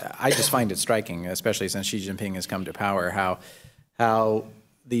assessments, I just find it striking, especially since Xi Jinping has come to power, how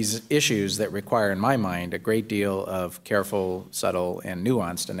these issues that require, in my mind, a great deal of careful, subtle, and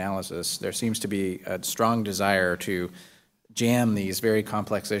nuanced analysis, there seems to be a strong desire to jam these very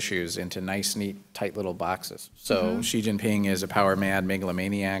complex issues into nice, neat, tight little boxes. So Xi Jinping is a power-mad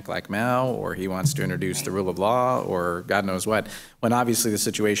megalomaniac like Mao, or he wants to introduce the rule of law, or God knows what, when obviously the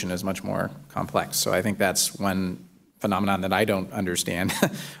situation is much more complex. So I think that's one phenomenon that I don't understand.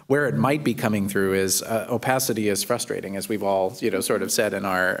 Where it might be coming through is opacity is frustrating, as we've all sort of said in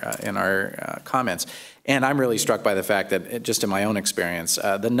our comments. And I'm really struck by the fact that, just in my own experience,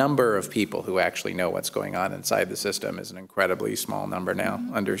 the number of people who actually know what's going on inside the system is an incredibly small number now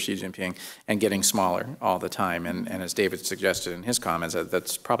under Xi Jinping, and getting smaller all the time. And as David suggested in his comments,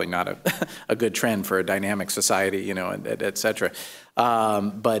 that's probably not a good trend for a dynamic society, et cetera.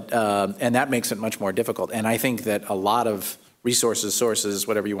 And that makes it much more difficult. And I think that a lot of resources, sources,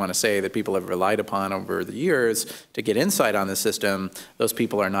 whatever you want to say, that people have relied upon over the years to get insight on the system, those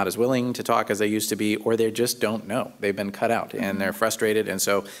people are not as willing to talk as they used to be, or they just don't know. They've been cut out and they're frustrated. And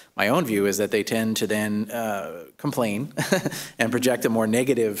so my own view is that they tend to then complain and project a more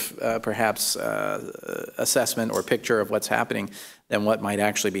negative, perhaps, assessment or picture of what's happening than what might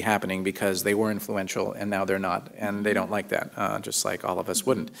actually be happening, because they were influential and now they're not, and they don't like that, just like all of us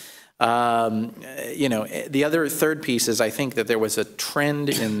wouldn't. The other third piece is, I think that there was a trend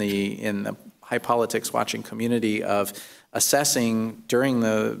in the high politics watching community of assessing during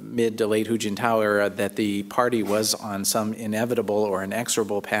the mid to late Hu Jintao era that the party was on some inevitable or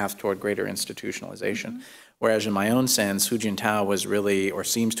inexorable path toward greater institutionalization. Whereas in my own sense, Hu Jintao was really, or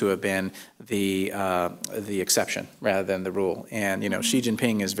seems to have been, the exception rather than the rule. And Xi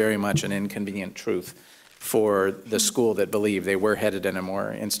Jinping is very much an inconvenient truth for the school that believed they were headed in a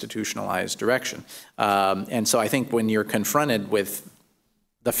more institutionalized direction. And so I think when you're confronted with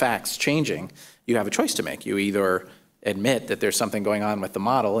the facts changing, you have a choice to make. You either admit that there's something going on with the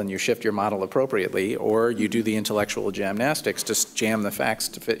model and you shift your model appropriately, or you do the intellectual gymnastics to jam the facts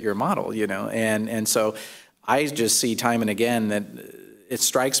to fit your model, And so I just see time and again that it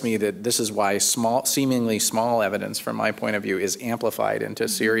strikes me that this is why seemingly small evidence from my point of view is amplified into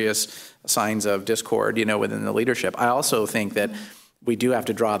serious signs of discord, within the leadership. I also think that we do have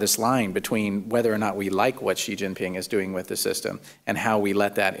to draw this line between whether or not we like what Xi Jinping is doing with the system and how we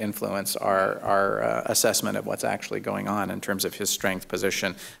let that influence our assessment of what's actually going on in terms of his strength,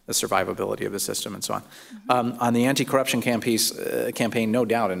 position, the survivability of the system, and so on. On the anti-corruption campaign, no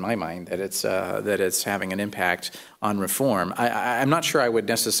doubt in my mind that it's having an impact on reform. I'm not sure I would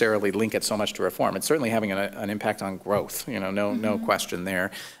necessarily link it so much to reform. It's certainly having an impact on growth, no question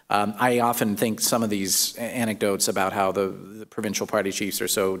there. I often think some of these anecdotes about how the provincial party chiefs are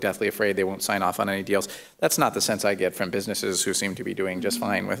so deathly afraid they won't sign off on any deals, that's not the sense I get from businesses who seem to be doing just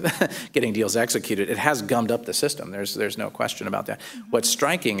fine with getting deals executed. It has gummed up the system. There's no question about that. What's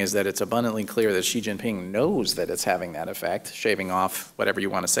striking is that it's abundantly clear that Xi Jinping knows that it's having that effect, shaving off whatever you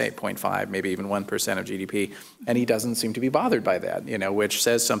want to say, 0.5, maybe even 1% of GDP, and he doesn't seem to be bothered by that, which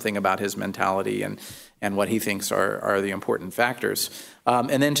says something about his mentality and what he thinks are the important factors.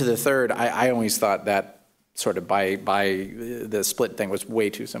 And then to the third, I always thought that sort of by the split thing was way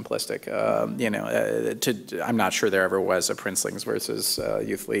too simplistic. I'm not sure there ever was a Princelings versus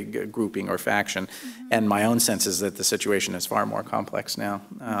Youth League grouping or faction. And my own sense is that the situation is far more complex now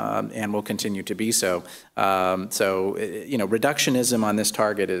and will continue to be so. Reductionism on this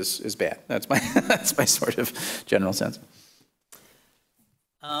target is bad. That's my sort of general sense.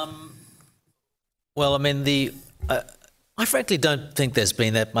 Well, I mean, I frankly don't think there's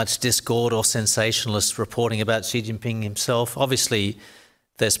been that much discord or sensationalist reporting about Xi Jinping himself. Obviously,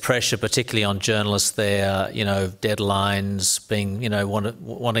 there's pressure, particularly on journalists there, deadlines, being,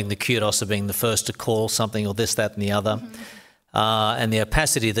 wanting the kudos of being the first to call something or this, that and the other. And the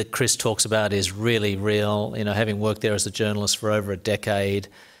opacity that Chris talks about is really real. Having worked there as a journalist for over a decade,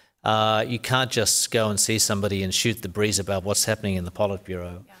 you can't just go and see somebody and shoot the breeze about what's happening in the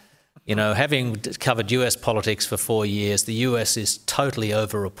Politburo. Yeah. Having covered US politics for 4 years, the US is totally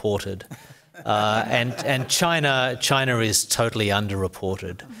overreported, and China is totally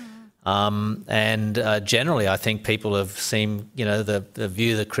underreported. Generally, I think people have seen, the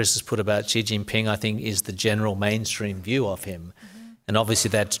view that Chris has put about Xi Jinping, I think, is the general mainstream view of him. And obviously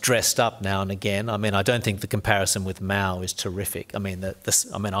that's dressed up now and again. I mean, I don't think the comparison with Mao is terrific. I mean,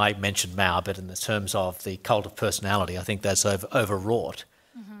 I mentioned Mao, but in the terms of the cult of personality, I think that's overwrought.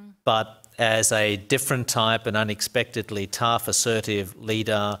 But as a different type, an unexpectedly tough, assertive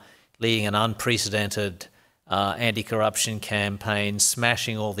leader, leading an unprecedented anti-corruption campaign,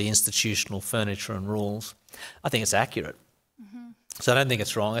 smashing all the institutional furniture and rules, I think it's accurate. So I don't think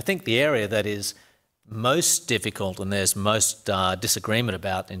it's wrong. I think the area that is most difficult and there's most disagreement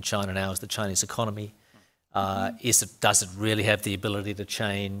about in China now is the Chinese economy. Does it really have the ability to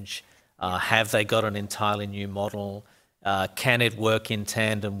change? Have they got an entirely new model? Can it work in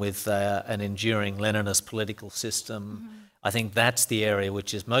tandem with an enduring Leninist political system? I think that's the area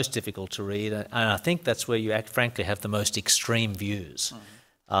which is most difficult to read, and I think that's where you frankly have the most extreme views.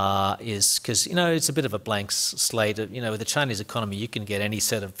 Is because it's a bit of a blank slate. With the Chinese economy, you can get any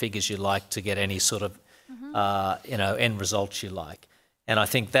set of figures you like to get any sort of end results you like, and I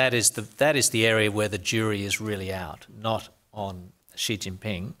think that is the area where the jury is really out, not on Xi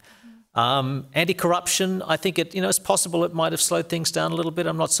Jinping. Anti-corruption, I think it's possible it might have slowed things down a little bit.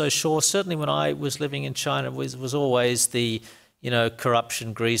 I'm not so sure. Certainly when I was living in China, it was always the,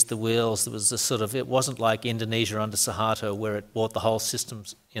 corruption greased the wheels. There was a sort of, it wasn't like Indonesia under Suharto where it brought the whole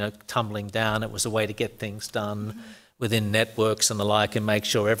systems, tumbling down. It was a way to get things done within networks and the like and make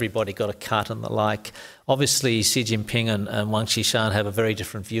sure everybody got a cut and the like. Obviously, Xi Jinping and Wang Qishan have a very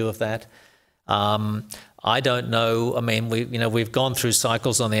different view of that. I don't know. I mean, we've gone through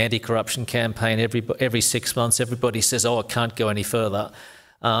cycles on the anti-corruption campaign. Every 6 months, everybody says, "Oh, it can't go any further,"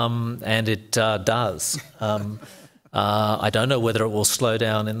 and it does. I don't know whether it will slow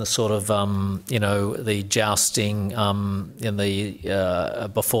down in the sort of the jousting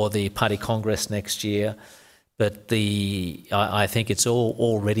before the party congress next year. But I think it's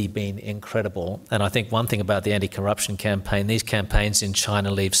already been incredible. And I think one thing about the anti-corruption campaign, these campaigns in China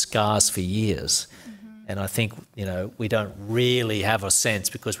leave scars for years. And I think, we don't really have a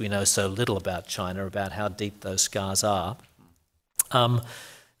sense, because we know so little about China, about how deep those scars are. On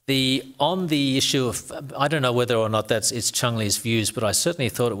the issue of, I don't know whether or not it's Chung Li's views, but I certainly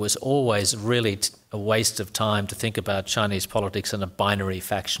thought it was always really a waste of time to think about Chinese politics in a binary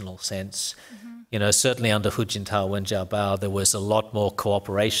factional sense. Certainly under Hu Jintao and Shambaugh, there was a lot more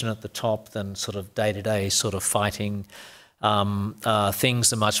cooperation at the top than sort of day-to-day sort of fighting.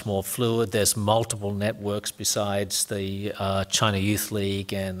 Things are much more fluid. There's multiple networks besides the China Youth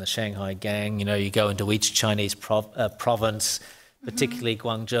League and the Shanghai Gang. You go into each Chinese province, particularly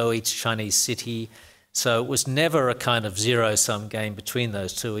Guangzhou, each Chinese city. So it was never a kind of zero-sum game between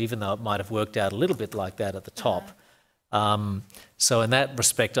those two, even though it might have worked out a little bit like that at the top. So in that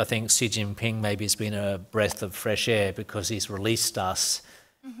respect, I think Xi Jinping maybe has been a breath of fresh air, because he's released us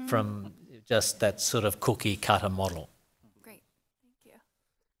from just that sort of cookie-cutter model. Great,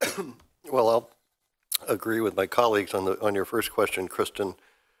 thank you. Well, I'll agree with my colleagues on your first question, Kristen,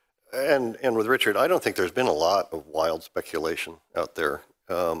 and with Richard. I don't think there's been a lot of wild speculation out there.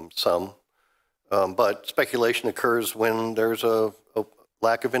 But speculation occurs when there's a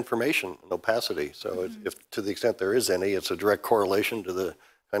lack of information and opacity. So if to the extent there is any, it's a direct correlation to the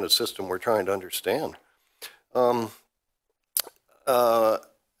kind of system we're trying to understand.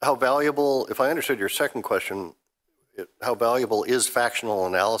 How valuable, if I understood your second question, how valuable is factional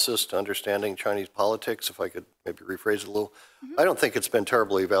analysis to understanding Chinese politics, if I could maybe rephrase it a little? I don't think it's been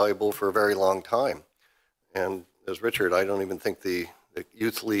terribly valuable for a very long time. And as Richard, I don't even think the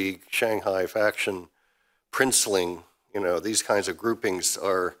Youth League, Shanghai faction, Princeling, these kinds of groupings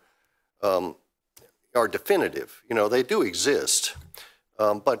are definitive. They do exist,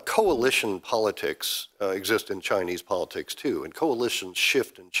 but coalition politics exist in Chinese politics too, and coalitions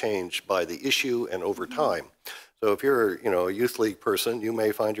shift and change by the issue and over time. So if you're, a Youth League person, you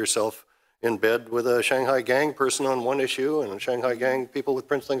may find yourself in bed with a Shanghai Gang person on one issue and a Shanghai Gang people with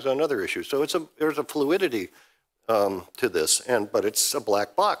Princelings on another issue. So there's a fluidity to this, but it's a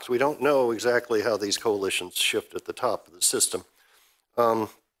black box. We don't know exactly how these coalitions shift at the top of the system. But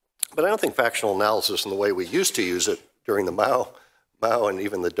I don't think factional analysis in the way we used to use it during the Mao and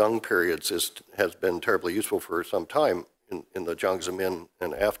even the Deng periods has been terribly useful for some time in the Jiang Zemin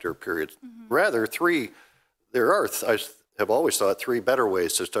and after periods. Rather, I have always thought, three better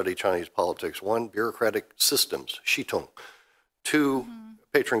ways to study Chinese politics. One, bureaucratic systems, Xitung. Two,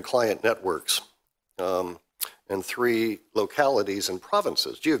 patron-client networks. And three, localities and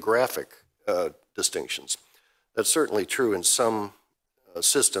provinces, geographic distinctions. That's certainly true in some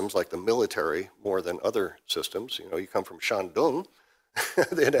systems, like the military, more than other systems. You come from Shandong,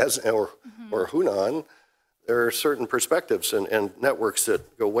 or Hunan. There are certain perspectives and networks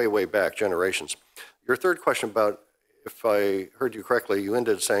that go way, way back, generations. Your third question about, if I heard you correctly, you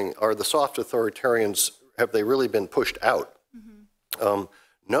ended saying, are the soft authoritarians, have they really been pushed out?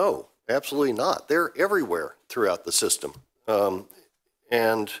 No. Absolutely not. They're everywhere throughout the system.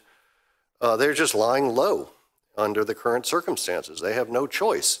 And they're just lying low under the current circumstances. They have no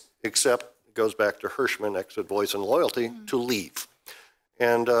choice, except, it goes back to Hirschman, exit, voice, and loyalty, to leave.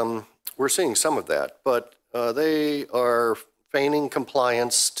 And we're seeing some of that. But they are feigning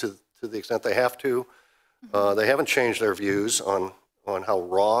compliance to the extent they have to. They haven't changed their views on how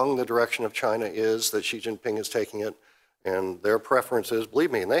wrong the direction of China is, that Xi Jinping is taking it. And their preferences,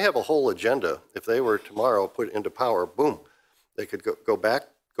 believe me, and they have a whole agenda. If they were tomorrow put into power, boom, they could go back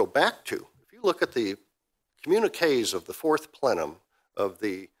to. If you look at the communiques of the fourth plenum of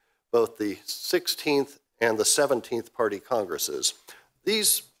both the 16th and the 17th party congresses,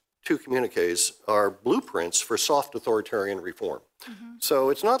 these two communiques are blueprints for soft authoritarian reform.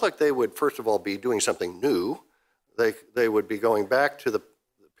 So it's not like they would, first of all, be doing something new. They would be going back to the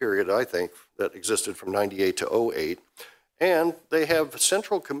period, I think, that existed from 98 to 08. And they have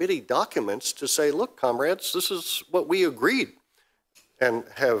central committee documents to say, look, comrades, this is what we agreed and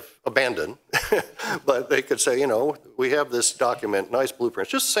have abandoned. But they could say, we have this document, nice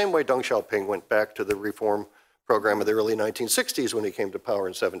blueprints, just the same way Deng Xiaoping went back to the reform program of the early 1960s when he came to power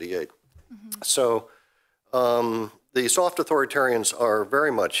in 78. So the soft authoritarians are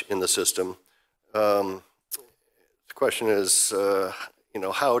very much in the system. The question is,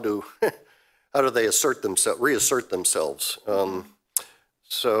 how do they reassert themselves?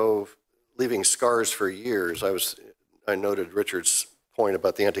 So leaving scars for years, I noted Richard's point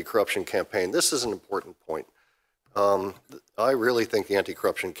about the anti-corruption campaign. This is an important point. I really think the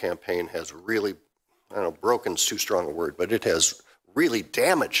anti-corruption campaign has really, broken's too strong a word, but it has really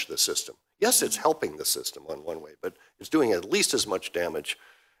damaged the system. Yes, it's helping the system on one way, but it's doing at least as much damage.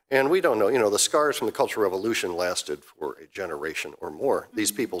 And we don't know, you know, the scars from the Cultural Revolution lasted for a generation or more.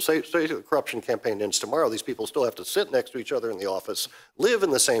 These people, say the corruption campaign ends tomorrow, these people still have to sit next to each other in the office, live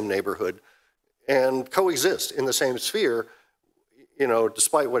in the same neighborhood, and coexist in the same sphere, you know,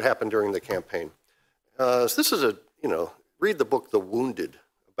 despite what happened during the campaign. So this is you know, read the book The Wounded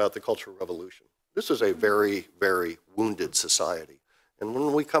about the Cultural Revolution. This is a very, very wounded society. And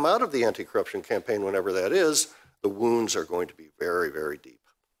when we come out of the anti-corruption campaign, whenever that is, the wounds are going to be very, very deep.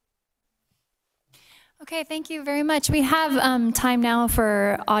 Okay, thank you very much. We have time now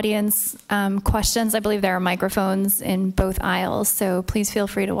for audience questions. I believe there are microphones in both aisles, so please feel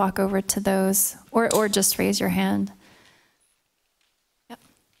free to walk over to those or just raise your hand. Yep.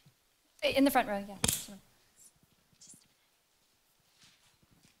 In the front row, yeah.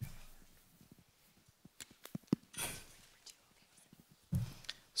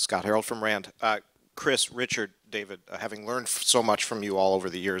 Scott Harold from RAND. Chris, Richard, David, having learned so much from you all over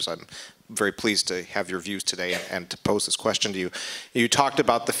the years, I'm very pleased to have your views today and to pose this question to you. You talked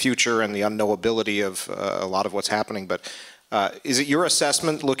about the future and the unknowability of a lot of what's happening, but is it your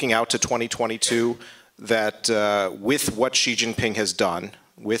assessment looking out to 2022 that with what Xi Jinping has done,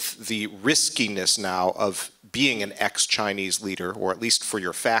 with the riskiness now of being an ex-Chinese leader, or at least for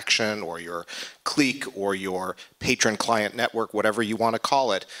your faction or your clique or your patron-client network, whatever you want to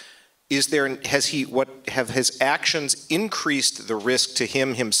call it, have his actions increased the risk to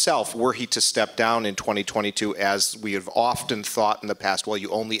him himself were he to step down in 2022, as we have often thought in the past, well, you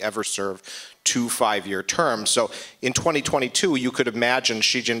only ever serve 2 5-year terms. So in 2022, you could imagine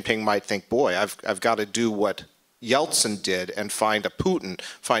Xi Jinping might think, boy, I've got to do what Yeltsin did and find a Putin,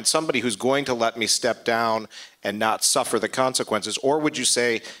 find somebody who's going to let me step down and not suffer the consequences? Or would you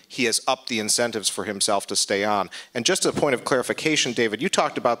say he has upped the incentives for himself to stay on? And just a point of clarification, David, you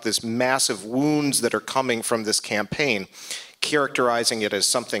talked about this massive wounds that are coming from this campaign, characterizing it as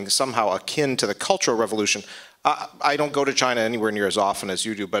something somehow akin to the Cultural Revolution. I don't go to China anywhere near as often as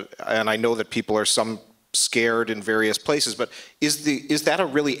you do, and I know that people are scared in various places, but is that a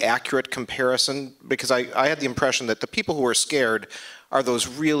really accurate comparison? Because I had the impression that the people who are scared are those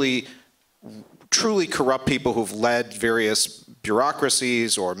really truly corrupt people who've led various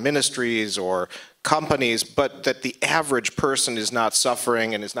bureaucracies or ministries or companies, but that the average person is not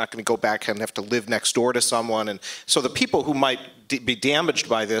suffering and is not going to go back and have to live next door to someone. And so the people who might be damaged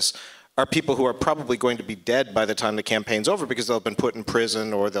by this are people who are probably going to be dead by the time the campaign's over because they'll have been put in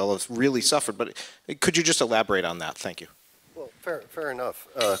prison or they'll have really suffered. But could you just elaborate on that? Thank you. Well, fair enough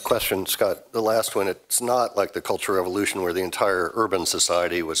question, Scott. The last one, it's not like the Cultural Revolution where the entire urban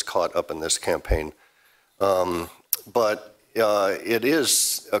society was caught up in this campaign. But it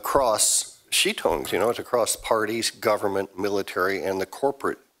is across Xitongs, you know, it's across parties, government, military, and the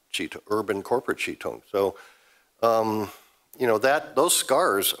corporate urban corporate Xitong. So, you know, those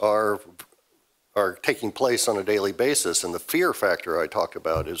scars are taking place on a daily basis, and the fear factor I talked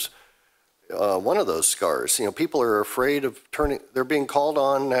about is one of those scars. You know, people are afraid of they're being called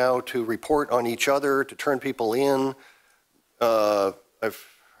on now to report on each other, to turn people in. I've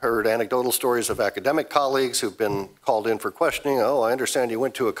heard anecdotal stories of academic colleagues who've been called in for questioning. Oh, I understand you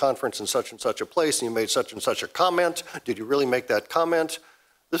went to a conference in such and such a place and you made such and such a comment. Did you really make that comment?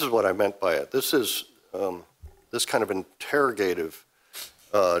 This is what I meant by it. This is this kind of interrogative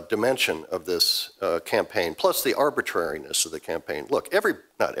dimension of this campaign, plus the arbitrariness of the campaign. Look,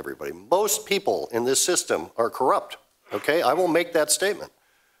 not everybody, most people in this system are corrupt, okay? I will make that statement.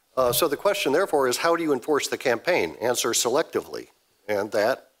 So the question, therefore, is how do you enforce the campaign? Answer selectively. And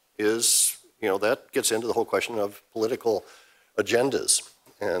that is, you know, that gets into the whole question of political agendas.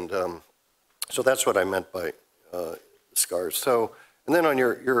 And so that's what I meant by scars. So, and then on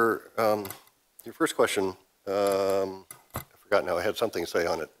your first question, I forgot now, I had something to say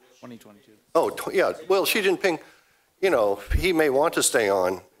on it. 2022. Oh, yeah, well, Xi Jinping, you know, he may want to stay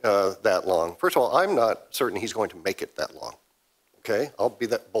on that long. First of all, I'm not certain he's going to make it that long, okay? I'll be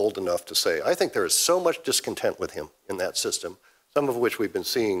that bold enough to say, I think there is so much discontent with him in that system, some of which we've been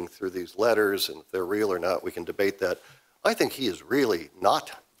seeing through these letters, and if they're real or not, we can debate that. I think he is really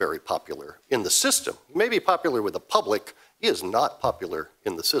not very popular in the system. He may be popular with the public, he is not popular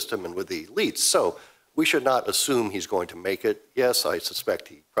in the system and with the elites. So we should not assume he's going to make it. Yes, I suspect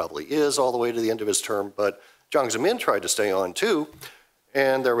he probably is all the way to the end of his term, but Jiang Zemin tried to stay on too,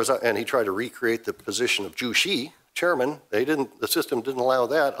 and he tried to recreate the position of Zhu Xi, chairman. The system didn't allow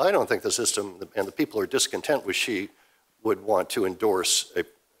that. I don't think the system and the people who are discontent with Xi would want to endorse a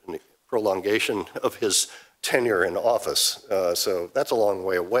prolongation of his tenure in office. So that's a long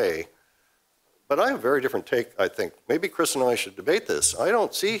way away. But I have a very different take, I think. Maybe Chris and I should debate this. I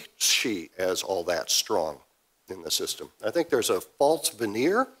don't see Xi as all that strong in the system. I think there's a false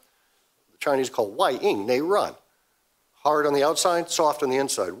veneer. The Chinese call Wai Ying, they run. Hard on the outside, soft on the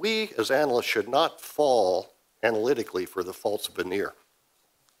inside. We, as analysts, should not fall analytically for the false veneer.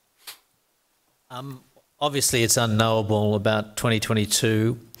 Obviously, it's unknowable about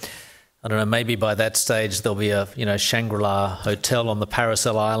 2022. I don't know, maybe by that stage there'll be a Shangri-La hotel on the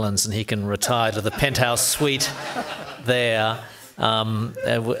Paracel Islands and he can retire to the penthouse suite there.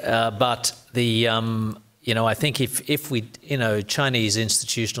 But I think if we, Chinese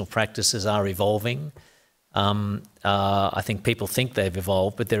institutional practices are evolving. I think people think they've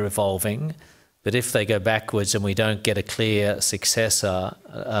evolved, but they're evolving. But if they go backwards and we don't get a clear successor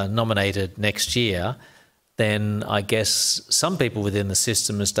nominated next year, then I guess some people within the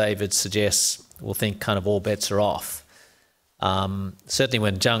system, as David suggests, will think kind of all bets are off. Certainly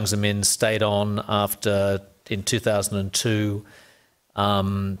when Jiang Zemin stayed on in 2002,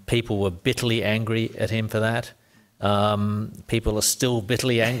 people were bitterly angry at him for that. People are still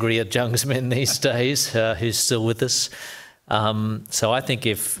bitterly angry at Jiang Zemin these days, who's still with us. So I think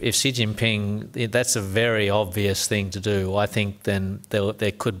if Xi Jinping, that's a very obvious thing to do. I think then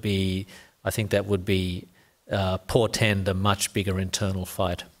there could be, I think that would be portend a much bigger internal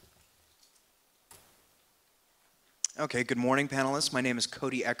fight. Okay, good morning, panelists. My name is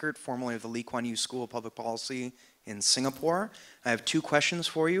Cody Eckert, formerly of the Lee Kuan Yew School of Public Policy in Singapore. I have two questions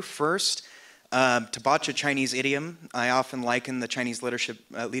for you. First, to botch a Chinese idiom, I often liken the Chinese leadership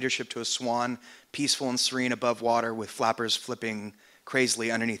to a swan, peaceful and serene above water with flappers flipping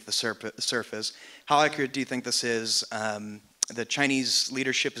crazily underneath the surface. How accurate do you think this is? The Chinese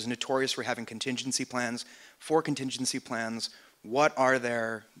leadership is notorious for having contingency plans. For contingency plans, what are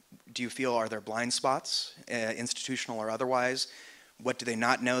their, do you feel are their blind spots, institutional or otherwise? What do they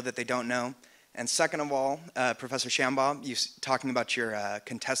not know that they don't know? And second of all, Professor Shambaugh, you talking about your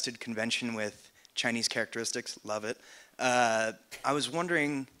contested convention with Chinese characteristics, love it. I was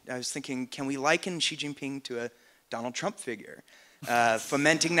thinking, can we liken Xi Jinping to a Donald Trump figure?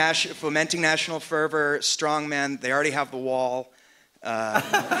 Fomenting national fervor, strongman, they already have the wall.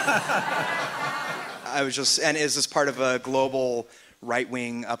 And is this part of a global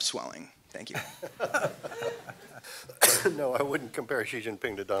right-wing upswelling? Thank you. No, I wouldn't compare Xi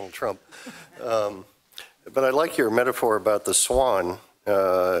Jinping to Donald Trump. But I like your metaphor about the swan.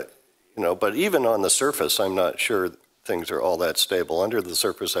 But even on the surface, I'm not sure things are all that stable. Under the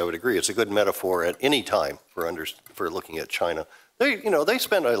surface, I would agree. It's a good metaphor at any time for looking at China. They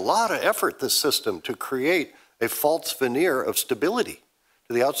spend a lot of effort, this system, to create a false veneer of stability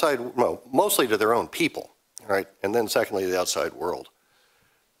to the outside, well, mostly to their own people, right? And then secondly, the outside world.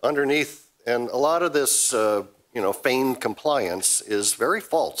 Underneath, and a lot of this, feigned compliance is very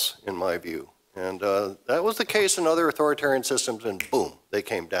false, in my view. And that was the case in other authoritarian systems, and boom, they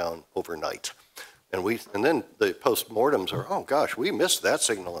came down overnight. And then the post-mortems are, oh gosh, we missed that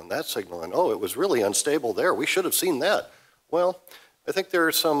signal, and oh, it was really unstable there. We should have seen that. Well, I think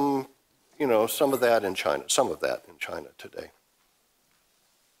there's some of that in China today.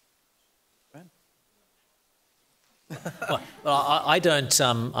 Well, I don't,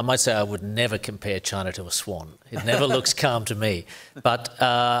 I might say I would never compare China to a swan. It never looks calm to me. But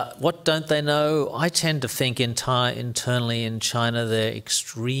what don't they know? I tend to think internally in China they're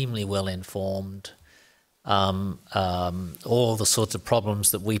extremely well informed. All the sorts of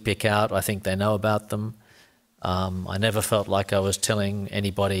problems that we pick out, I think they know about them. I never felt like I was telling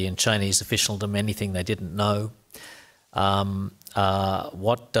anybody in Chinese officialdom anything they didn't know.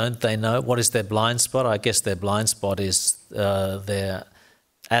 What don't they know? What is their blind spot? I guess their blind spot is their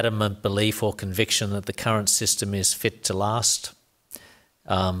adamant belief or conviction that the current system is fit to last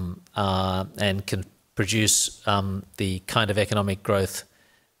and can produce the kind of economic growth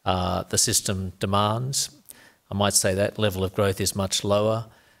the system demands. I might say that level of growth is much lower.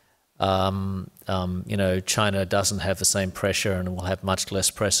 China doesn't have the same pressure and will have much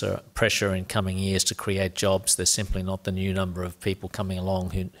less pressure in coming years to create jobs. There's simply not the new number of people coming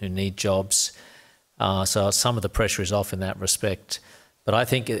along who need jobs. So some of the pressure is off in that respect. But I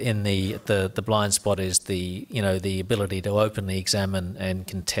think in the blind spot is the ability to openly examine and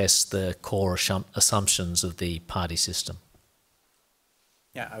contest the core assumptions of the party system.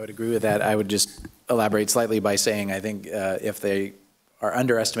 Yeah, I would agree with that. I would just elaborate slightly by saying I think if they are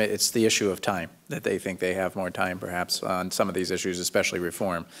underestimated, it's the issue of time, that they think they have more time perhaps on some of these issues, especially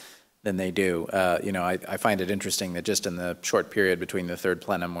reform, than they do. I find it interesting that just in the short period between the third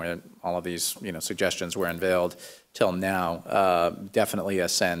plenum where all of these suggestions were unveiled till now, definitely a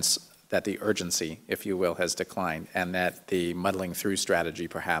sense that the urgency, if you will, has declined, and that the muddling through strategy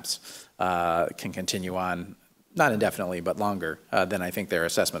perhaps can continue on, not indefinitely, but longer than I think their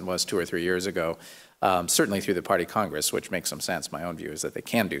assessment was 2 or 3 years ago. Certainly through the party Congress, which makes some sense. My own view is that they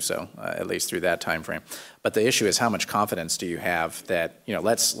can do so, at least through that time frame. But the issue is, how much confidence do you have that,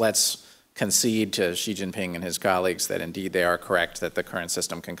 let's concede to Xi Jinping and his colleagues that indeed they are correct, that the current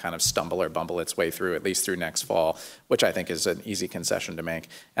system can kind of stumble or bumble its way through, at least through next fall, which I think is an easy concession to make.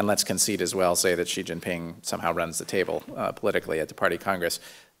 And let's concede as well, say that Xi Jinping somehow runs the table politically at the party Congress.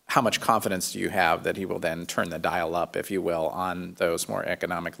 How much confidence do you have that he will then turn the dial up, if you will, on those more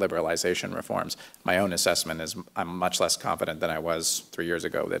economic liberalization reforms? My own assessment is I'm much less confident than I was 3 years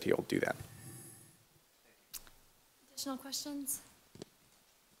ago that he'll do that. Additional questions?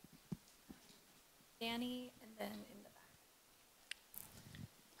 Danny, and then in the back.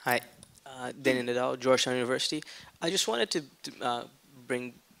 Hi, Danny Nadal, Georgetown University. I just wanted to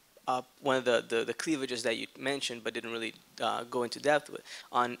bring up one of the cleavages that you mentioned, but didn't really go into depth with,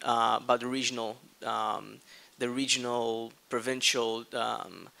 on about the regional, provincial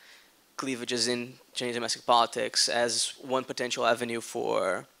cleavages in Chinese domestic politics as one potential avenue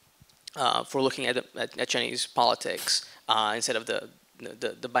for looking at Chinese politics instead of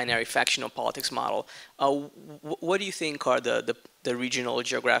the binary factional politics model. What do you think are the regional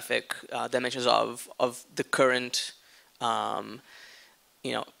geographic dimensions of the current,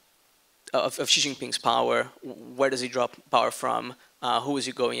 of Xi Jinping's power? Where does he draw power from? Who is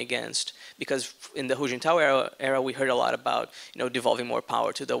he going against? Because in the Hu Jintao era, we heard a lot about devolving more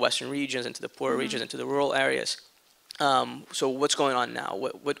power to the western regions and to the poorer regions and to the rural areas. So what's going on now?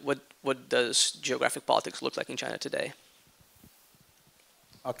 What does geographic politics look like in China today?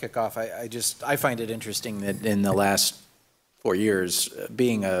 I'll kick off. I find it interesting that in the last 4 years,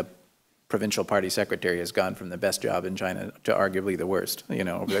 being a provincial party secretary has gone from the best job in China to arguably the worst,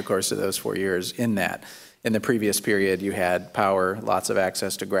 over the course of those 4 years. In the previous period, you had power, lots of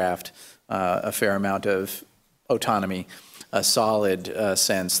access to graft, a fair amount of autonomy, a solid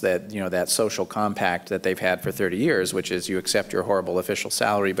sense that, that social compact that they've had for 30 years, which is you accept your horrible official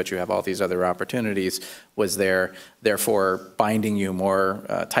salary, but you have all these other opportunities, was there, therefore binding you more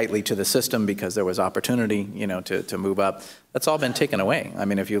tightly to the system because there was opportunity, to move up. That's all been taken away. I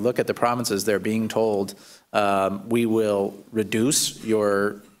mean, if you look at the provinces, they're being told, we will reduce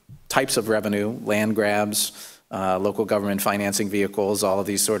your types of revenue, land grabs, local government financing vehicles, all of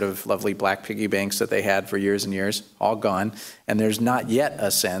these sort of lovely black piggy banks that they had for years and years, all gone. And there's not yet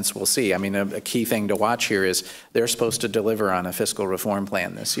a sense, we'll see. I mean, a key thing to watch here is they're supposed to deliver on a fiscal reform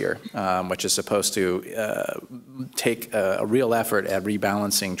plan this year, which is supposed to take a real effort at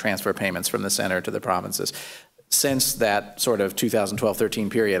rebalancing transfer payments from the center to the provinces. Since that sort of 2012-13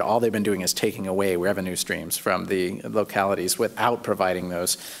 period, all they've been doing is taking away revenue streams from the localities without providing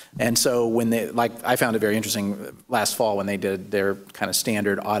those. And so when they, I found it very interesting last fall when they did their kind of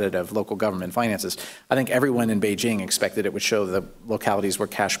standard audit of local government finances. I think everyone in Beijing expected it would show the localities were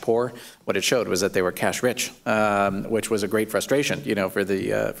cash poor. What it showed was that they were cash rich, which was a great frustration, for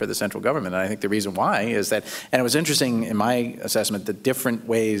the central government. And I think the reason why is that, and it was interesting in my assessment, the different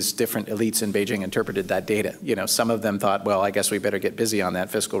ways different elites in Beijing interpreted that data. Some of them thought, well, I guess we better get busy on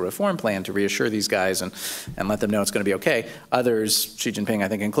that fiscal reform plan to reassure these guys and let them know it's going to be okay. Others, Xi Jinping I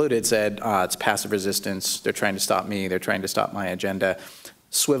think included, said, it's passive resistance. They're trying to stop me. They're trying to stop my agenda.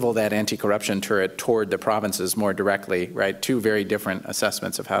 Swivel that anti-corruption turret toward the provinces more directly, right? Two very different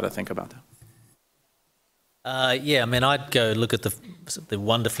assessments of how to think about them. Yeah, I mean, I'd go look at the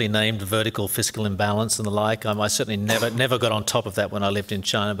wonderfully named vertical fiscal imbalance and the like. I certainly never got on top of that when I lived in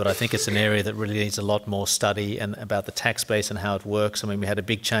China, but I think it's an area that really needs a lot more study and about the tax base and how it works. I mean, we had a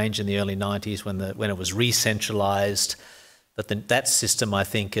big change in the early 90s when it was re-centralized, but that system, I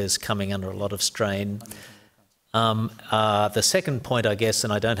think, is coming under a lot of strain. The second point, I guess,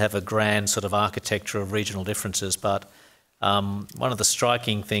 and I don't have a grand sort of architecture of regional differences, but one of the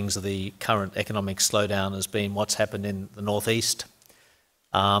striking things of the current economic slowdown has been what's happened in the northeast.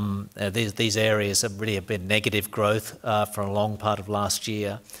 These areas have really been negative growth for a long part of last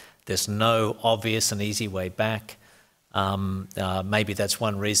year. There's no obvious and easy way back. Maybe that's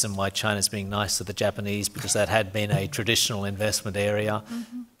one reason why China's being nice to the Japanese, because that had been a traditional investment area.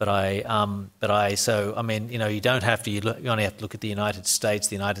 Mm-hmm. So I mean, you don't have to. You only have to look at the United States.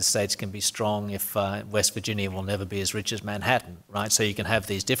 The United States can be strong if West Virginia will never be as rich as Manhattan, right? So you can have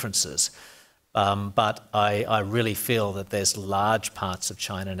these differences. But I really feel that there's large parts of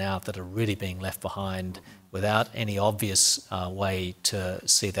China now that are really being left behind without any obvious way to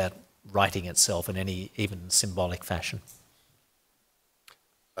see that righting itself in any even symbolic fashion.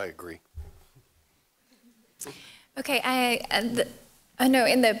 I agree. Okay, No,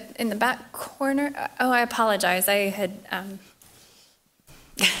 in the back corner. Oh, I apologize. I had.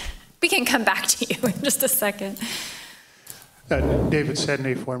 We can come back to you in just a second. David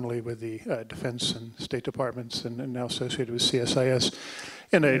Sedney, formerly with the Defense and State Departments and now associated with CSIS.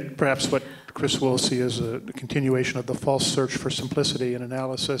 And perhaps what Chris will see as a continuation of the false search for simplicity in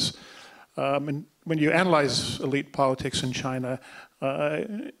analysis. And when you analyze elite politics in China,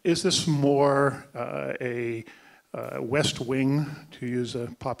 is this more a West Wing, to use a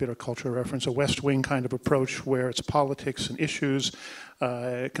popular cultural reference, a West Wing kind of approach where it's politics and issues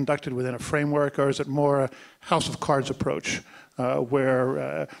conducted within a framework, or is it more a House of Cards approach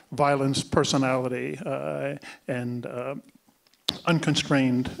where violence, personality, and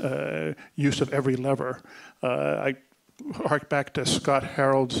unconstrained use of every lever? I hark back to Scott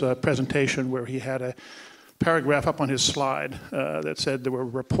Harold's presentation where he had a paragraph up on his slide that said there were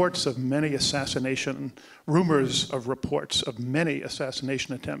reports of many rumors of reports of many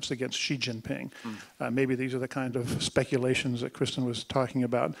assassination attempts against Xi Jinping. Maybe these are the kind of speculations that Kristen was talking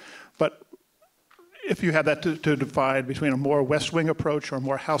about. But if you had that to divide between a more West Wing approach or a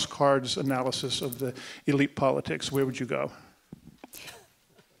more House Cards analysis of the elite politics, where would you go?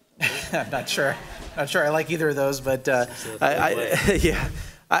 I'm not sure I like either of those, but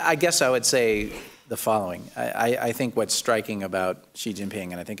I guess I would say the following. I think what's striking about Xi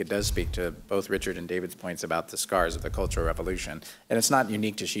Jinping, and I think it does speak to both Richard and David's points about the scars of the Cultural Revolution, and it's not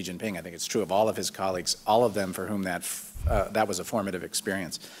unique to Xi Jinping. I think it's true of all of his colleagues, all of them for whom that was a formative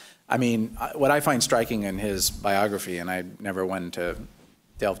experience. I mean, what I find striking in his biography, and I never went to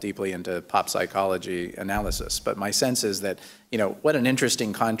delve deeply into pop psychology analysis, but my sense is that, what an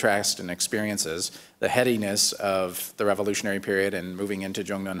interesting contrast in experiences, the headiness of the revolutionary period and moving into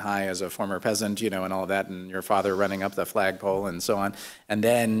Zhongnanhai as a former peasant, and all of that, and your father running up the flagpole and so on, and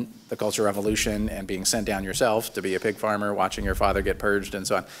then the Cultural Revolution and being sent down yourself to be a pig farmer, watching your father get purged and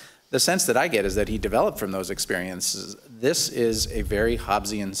so on. The sense that I get is that he developed from those experiences. This is a very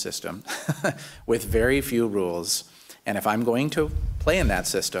Hobbesian system with very few rules. And if I'm going to play in that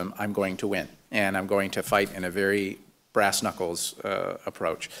system, I'm going to win. And I'm going to fight in a very brass knuckles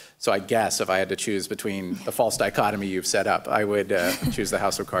approach. So I guess if I had to choose between the false dichotomy you've set up, I would choose the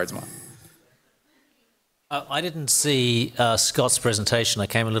House of Cards model. I didn't see Scott's presentation. I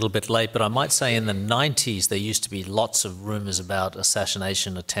came a little bit late, but I might say in the 90s there used to be lots of rumors about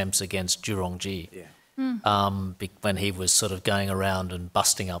assassination attempts against Zhurongji. When he was sort of going around and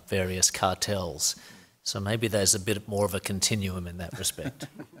busting up various cartels. So maybe there's a bit more of a continuum in that respect.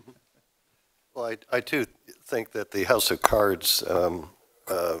 Well, I too think that the House of Cards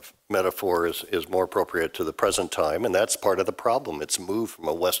metaphor is more appropriate to the present time, and that's part of the problem. It's moved from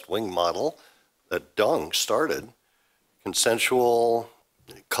a West Wing model that Deng started, consensual,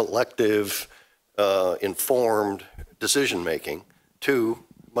 collective, informed decision-making, to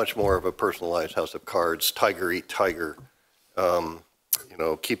much more of a personalized House of Cards, tiger eat tiger,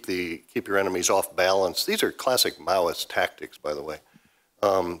 keep your enemies off balance. These are classic Maoist tactics, by the way.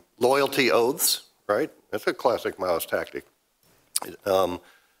 Loyalty oaths, right? That's a classic Maoist tactic.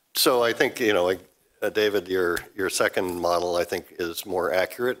 So I think, David, your second model, I think, is more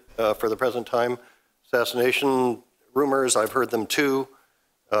accurate for the present time. Assassination rumors, I've heard them too.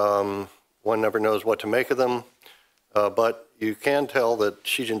 One never knows what to make of them. But you can tell that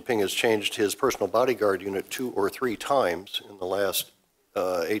Xi Jinping has changed his personal bodyguard unit 2 or 3 times in the last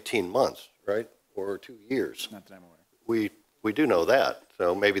 18 months, right? Or 2 years. Not that I'm aware. We do know that.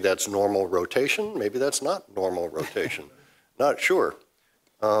 So maybe that's normal rotation. Maybe that's not normal rotation. Not sure.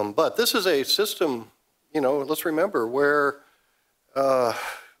 But this is a system, let's remember, where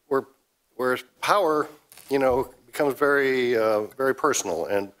power, becomes very, very personal,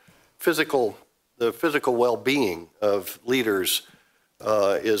 and the physical well-being of leaders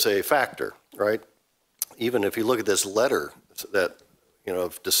is a factor, right? Even if you look at this letter that,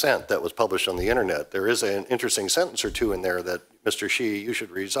 of dissent that was published on the internet, there is an interesting sentence or two in there that, Mr. Xi, you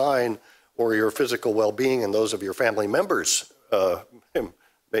should resign, or your physical well-being and those of your family members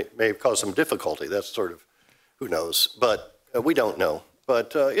may cause some difficulty. That's sort of, who knows, but we don't know.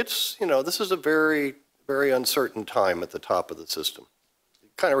 But it's, this is a very, very uncertain time at the top of the system.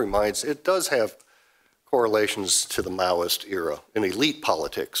 It kind of reminds, it does have correlations to the Maoist era in elite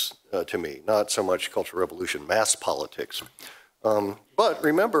politics, to me, not so much Cultural Revolution, mass politics. But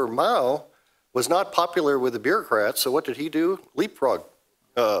remember, Mao was not popular with the bureaucrats, so what did he do? Leapfrog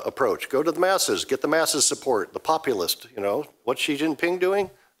approach. Go to the masses, get the masses support, the populist, What's Xi Jinping doing?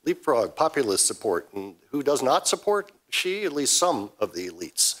 Leapfrog, populist support. And who does not support Xi? At least some of the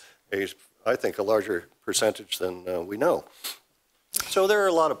elites. I think a larger percentage than we know. So there are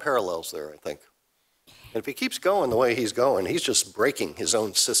a lot of parallels there, I think. And if he keeps going the way he's going, he's just breaking his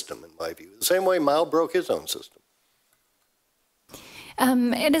own system, in my view. The same way Mao broke his own system.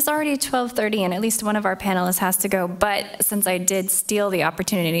 It is already 12:30, and at least one of our panelists has to go. But since I did steal the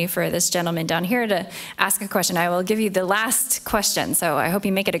opportunity for this gentleman down here to ask a question, I will give you the last question. So I hope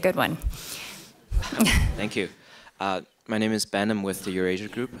you make it a good one. Thank you. My name is Ben. I'm with the Eurasia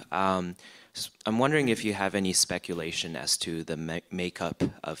Group. I'm wondering if you have any speculation as to the makeup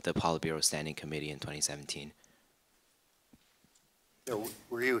of the Politburo Standing Committee in 2017.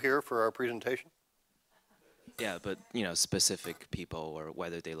 Were you here for our presentation? Yeah, but specific people, or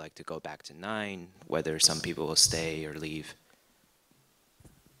whether they like to go back to 9, whether some people will stay or leave.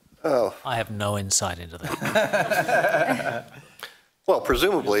 Oh, I have no insight into that. well,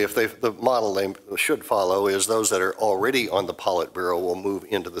 presumably, if the model they should follow is those that are already on the Politburo will move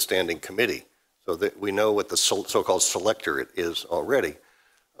into the Standing Committee, so that we know what the so-called selectorate is already.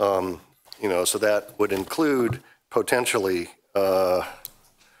 So that would include potentially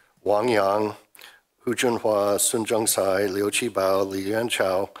Wang Yang, Hu Junhua, Sun Zhengsai, Liu Qibao, Li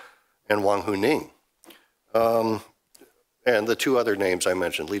Yuanchao, and Wang Huning. And the 2 other names I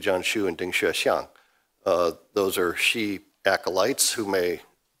mentioned, Li Jianshu and Ding Xuexiang. Those are Xi acolytes who may,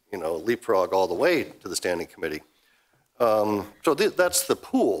 leapfrog all the way to the Standing Committee. So that's the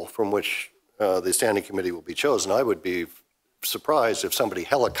pool from which the Standing Committee will be chosen. I would be surprised if somebody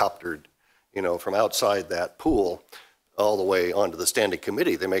helicoptered, from outside that pool all the way onto the Standing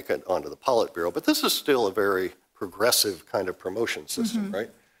Committee. They make it onto the Politburo. But this is still a very progressive kind of promotion system, right?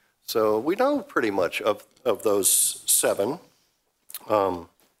 So we know pretty much of those 7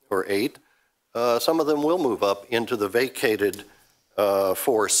 or 8. Some of them will move up into the vacated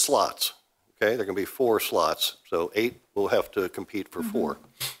 4 slots. Okay, there can be 4 slots. So 8 will have to compete for 4.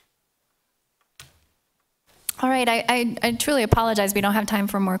 All right, I truly apologize. We don't have time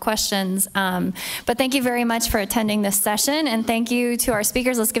for more questions. But thank you very much for attending this session. And thank you to our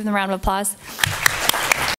speakers. Let's give them a round of applause.